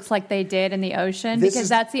 but looks like they did in the ocean This because is-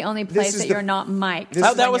 that's the only this place is that the- you're not mic'd. this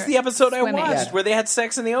Oh, is that when was you're the episode I swimming. watched Yeah. where they had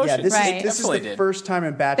sex in the Yeah, ocean. this Right. is Definitely the did. first time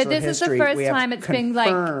in Bachelor But this is the history first we have time it's been,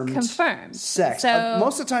 confirmed. sex. So-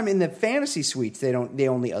 Most of the time in the fantasy suites, they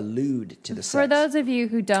only allude to the sex. For those of you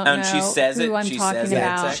who don't And know she says who it. I'm She talking says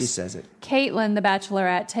that about, sex. She says it. Caitlyn, the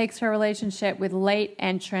Bachelorette, takes her relationship with late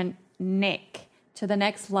entrant Nick to the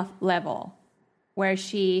next level, where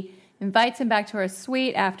she invites him back to her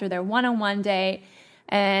suite after their one-on-one date,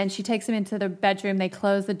 and she takes him into the bedroom. They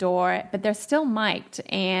close the door, but they're still mic'd,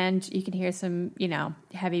 and you can hear some,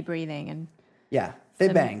 heavy breathing and Yeah, they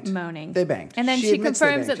some banged. moaning. They banged. And then she admits they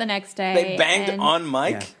confirms banged. it the next day. They banged and on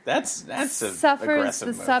Mike. Yeah. That's a suffers aggressive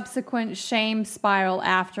the move. subsequent shame spiral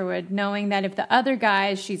afterward, knowing that if the other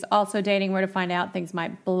guys she's also dating were to find out, things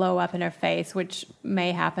might blow up in her face, which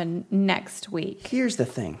may happen next week. Here's the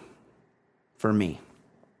thing for me.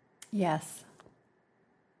 Yes.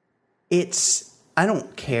 I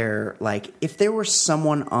don't care, if there was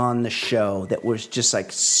someone on the show that was just,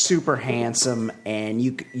 super handsome and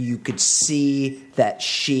you could see that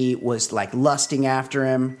she was, lusting after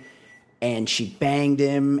him and she banged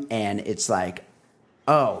him and it's that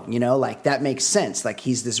makes sense.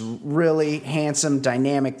 He's this really handsome,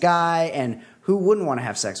 dynamic guy and who wouldn't want to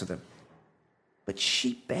have sex with him? But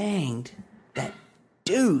she banged that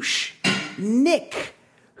douche, Nick,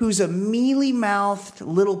 who's a mealy-mouthed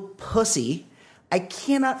little pussy. I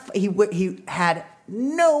cannot. He had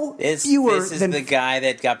no fewer This is than. the guy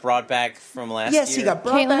that got brought back from last Yes, year. he got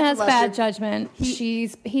brought Caitlyn back has last bad year. judgment.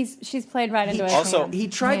 She's played right into it. also- he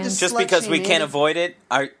tried to Just slut because we shame can't Andy. avoid it,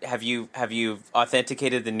 have you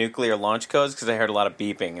authenticated the nuclear launch codes? Because I heard a lot of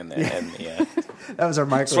beeping in the. That was our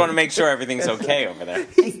micro. Just want to make sure everything's okay over there.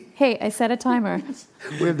 Hey, I set a timer.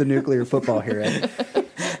 We have the nuclear football here, Ed.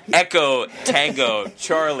 Echo, Tango,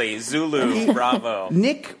 Charlie, Zulu, Bravo.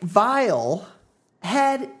 Nick Viall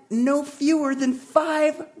had no fewer than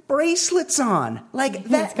 5 bracelets on. Like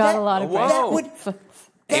that. He's got a lot of Whoa. bracelets.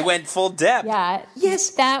 He went full depth. Yeah.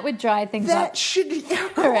 Yes. That would dry things That up should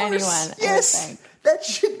for anyone. Yes. I would think.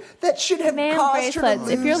 That should have Man caused her to bracelets.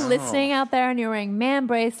 lose. If you're listening out there and you're wearing man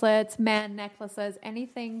bracelets, man necklaces,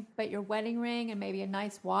 anything but your wedding ring and maybe a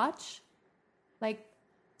nice watch, like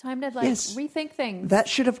time to Yes. rethink things. That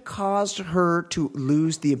should have caused her to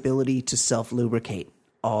lose the ability to self-lubricate.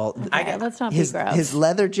 Let's not be gross. His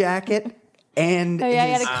leather jacket and Oh yeah,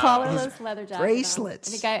 he his, had a collarless leather jacket.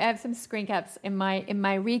 bracelets. On. I have some screen caps in my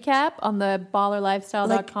recap on the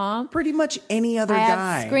ballerlifestyle.com. pretty much any other I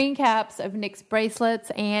guy. have screen caps of Nick's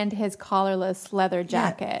bracelets and his collarless leather Yeah,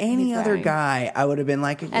 jacket. any he's other wearing. guy, I would have been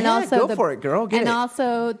like, And yeah, also go for it, girl, get and it.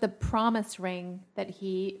 also the promise ring that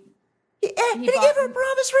he He he gave bought- her a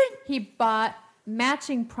promise ring. He bought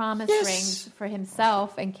matching promise Yes. rings for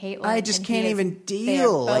himself and Caitlyn. I just and can't he is- even they are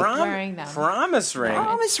deal. both Like, wearing them. Promise ring.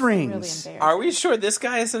 Promise Really rings. embarrassing. Are we sure this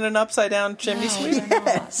guy isn't an upside down chimney No, sweep? they're not.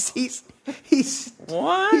 Yes, he's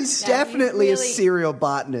What? he's Yeah, definitely he's a really- serial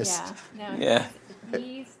botanist. Yeah. No. Yeah.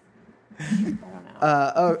 He's. I don't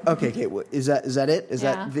know. Okay, Kate. Is that it? Is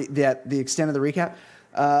Yeah. that the extent of the recap?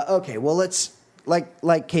 Okay. Well, let's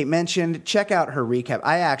like Kate mentioned. Check out her recap.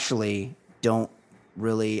 I actually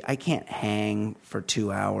I can't hang for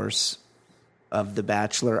 2 hours of The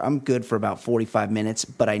Bachelor. I'm good for about 45 minutes,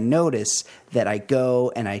 but I notice that I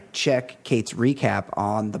go and I check Kate's recap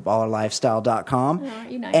on theballerlifestyle.com,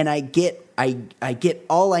 aren't you nice? and I get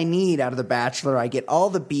all I need out of The Bachelor. I get all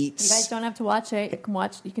the beats. You guys don't have to watch it. You can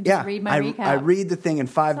watch. You can just read my recap. I read the thing in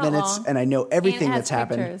 5 It's not minutes, long. and I know everything And it that's has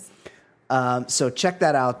happened. pictures. So check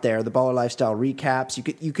that out there, the Baller Lifestyle recaps.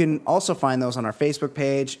 You can also find those on our Facebook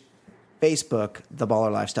page, Facebook, the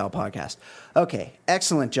Baller Lifestyle Podcast. Okay,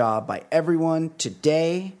 excellent job by everyone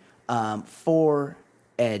today. For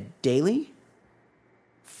Ed Daly,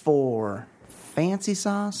 for Fancy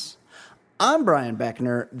Sauce, I'm Brian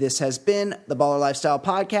Beckner. This has been the Baller Lifestyle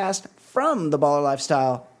Podcast from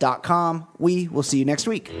theballerlifestyle.com. We will see you next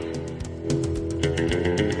week.